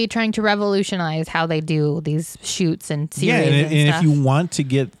really trying to revolutionize how they do these shoots and series. Yeah, and stuff. if you want to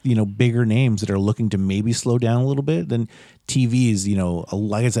get bigger names that are looking to maybe slow down a little bit, then TV is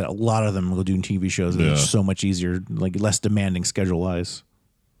like I said, a lot of them will do TV shows. And it's so much easier, like less demanding schedule wise.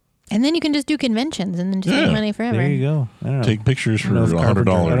 And then you can just do conventions and then just make money forever. There you go. I don't know. Take pictures for $100.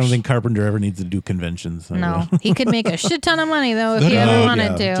 $100. I don't think Carpenter ever needs to do conventions. No, he could make a shit ton of money though if he ever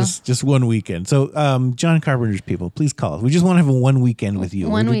wanted to. Just one weekend. So, John Carpenter's people, please call us. We just want to have a one weekend with you.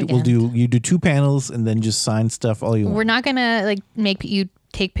 We'll do 2 panels and then just sign stuff all you want. We're not gonna like make you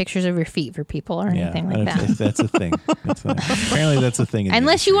take pictures of your feet for people or anything like that. That's a thing. Apparently, that's a thing.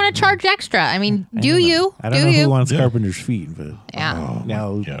 Unless you want to charge extra. I mean, I don't know who wants Carpenter's feet, but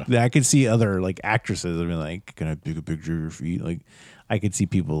now I could see other like actresses. I mean, like, can I take a picture of your feet? Like, I could see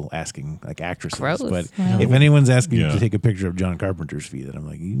people asking like actresses. Gross. But if anyone's asking to take a picture of John Carpenter's feet, then I'm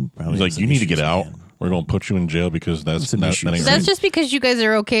like, you need to get out. We're going to put you in jail because that ain't That's right. just because you guys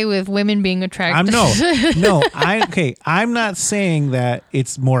are okay with women being attracted. I'm not saying that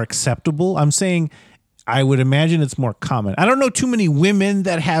it's more acceptable. I'm saying I would imagine it's more common. I don't know too many women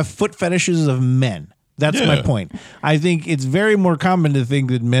that have foot fetishes of men. That's my point. I think it's very more common to think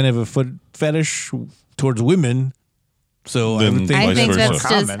that men have a foot fetish towards women So Then I would think, I vice think versa. that's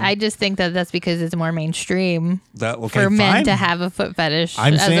just. I just think that's because it's more mainstream okay, for men fine. to have a foot fetish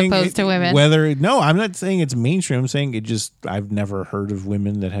I'm as saying opposed to women. I'm not saying it's mainstream. I'm saying I've never heard of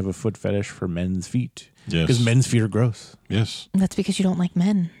women that have a foot fetish for men's feet. Yes. Because men's feet are gross. Yes. That's because you don't like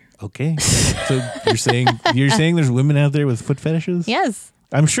men. Okay. So you're saying there's women out there with foot fetishes? Yes.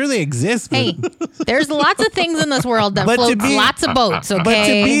 I'm sure they exist. But, Hey, there's lots of things in this world that But to float be- lots of boats.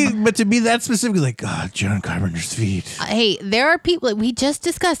 Okay. but to be that specific, like God, John Carpenter's feet. Hey, there are people. We just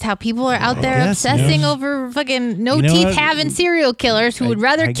discussed how people are out there Yes, obsessing yes. over fucking no You know teeth what? having serial killers who would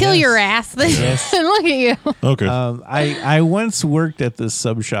rather I kill guess. your ass than Yes. look at you. Okay. I once worked at this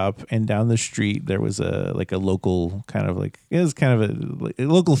sub shop, and down the street there was a local it was kind of a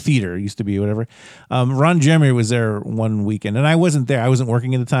local theater. It used to be whatever. Ron Jeremy was there one weekend, and I wasn't there. I wasn't working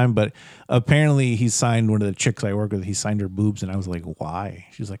at the time, but apparently he signed one of the chicks I work with. He signed her boobs, and I was like, "Why?"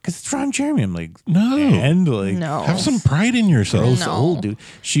 She was like, "Cause it's Ron Jeremy." I'm like, No. and like, No. Have some pride in yourself. No. so old, dude.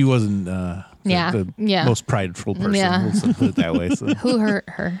 She wasn't Yeah, the yeah. most prideful person. Yeah. Let's put it that way. So. Who hurt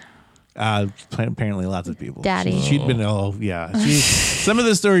her? Apparently lots of people. Daddy. She'd been, some of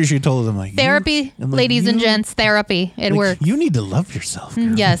the stories she told them, like, Therapy, I'm like, ladies and gents, therapy. It like, works. You need to love yourself,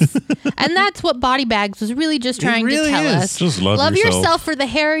 girl. Yes. And that's what Body Bags was really just trying really to tell is. us. Just love yourself for the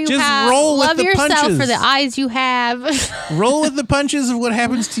hair you Just have. roll with love the yourself punches. for the eyes you have. Roll with the punches of what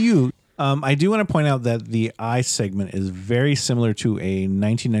happens to you. I do want to point out that the eye segment is very similar to a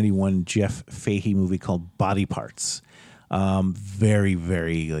 1991 Jeff Fahey movie called Body Parts. Very,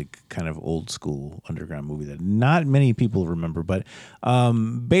 very like kind of old school underground movie that not many people remember. But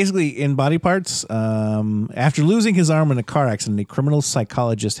basically, in Body Parts, after losing his arm in a car accident, a criminal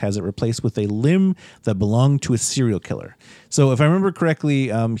psychologist has it replaced with a limb that belonged to a serial killer. So if I remember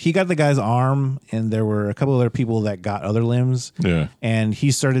correctly, he got the guy's arm, and there were a couple other people that got other limbs. Yeah. And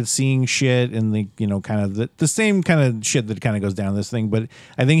he started seeing shit and kind of the same kind of shit that kind of goes down this thing. But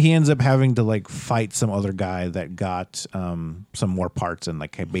I think he ends up having to like fight some other guy that got some more parts and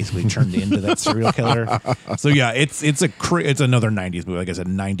like basically turned into that serial killer. So yeah, it's another 90s movie. Like I said,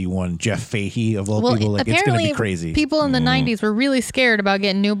 91 Jeff Fahey of all people. Like it's going to be crazy. People in the 90s were really scared about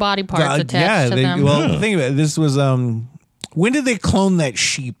getting new body parts attached to them. Well, think about it. This was when did they clone that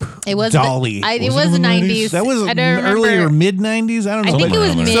sheep? It was Dolly. it was the 90s. That was I don't early or remember. mid 90s. I don't know. I think it was Somewhere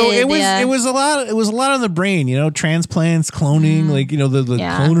around mid. there. So yeah. it was a lot. It was a lot on the brain, transplants, cloning, the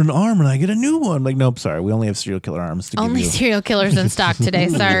Yeah. clone an arm and I get a new one. Like, nope, sorry, we only have serial killer arms to Only give you. serial killers in stock today.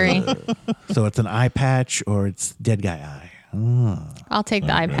 Sorry. So it's an eye patch or it's dead guy eye. I'll take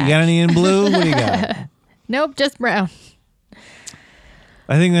the eye You got patch. any in blue? What do you got? Nope, just brown.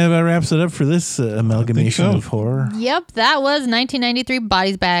 I think that about wraps it up for this amalgamation so. of horror. Yep, that was 1993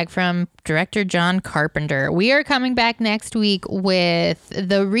 Bodies Bag from director John Carpenter. We are coming back next week with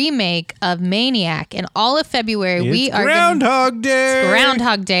the remake of Maniac. In all of February, we are Groundhog Day.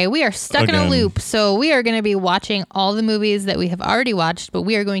 Groundhog Day. We are stuck in a Again. loop, so we are going to be watching all the movies that we have already watched, but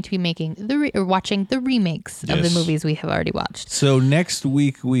we are going to be watching the remakes of the Yes. movies we have already watched. So next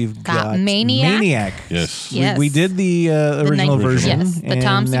week we've got Maniac. Yes. Yes. We did the original night- version. yes, the and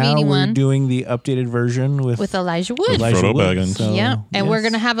Tom now Savini we're one. doing the updated version with With Elijah Wood. Frodo Wood. Baggins. So, Yeah, and we're yes.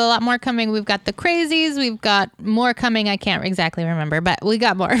 going to have a lot more coming. We've got the crazies. We've got more coming. I can't exactly remember, but we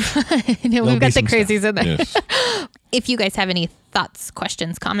got more. We've got the some crazies in there. Yes. If you guys have any thoughts,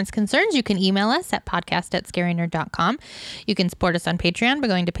 questions, comments, concerns, you can email us at podcast@scarynerd.com. You can support us on Patreon by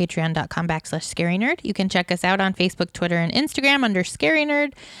going to patreon.com/scarynerd. You can check us out on Facebook, Twitter, and Instagram under Scary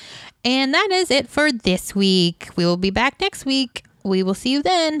Nerd. And that is it for this week. We will be back next week. We will see you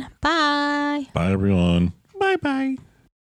then. Bye. Bye, everyone. Bye-bye.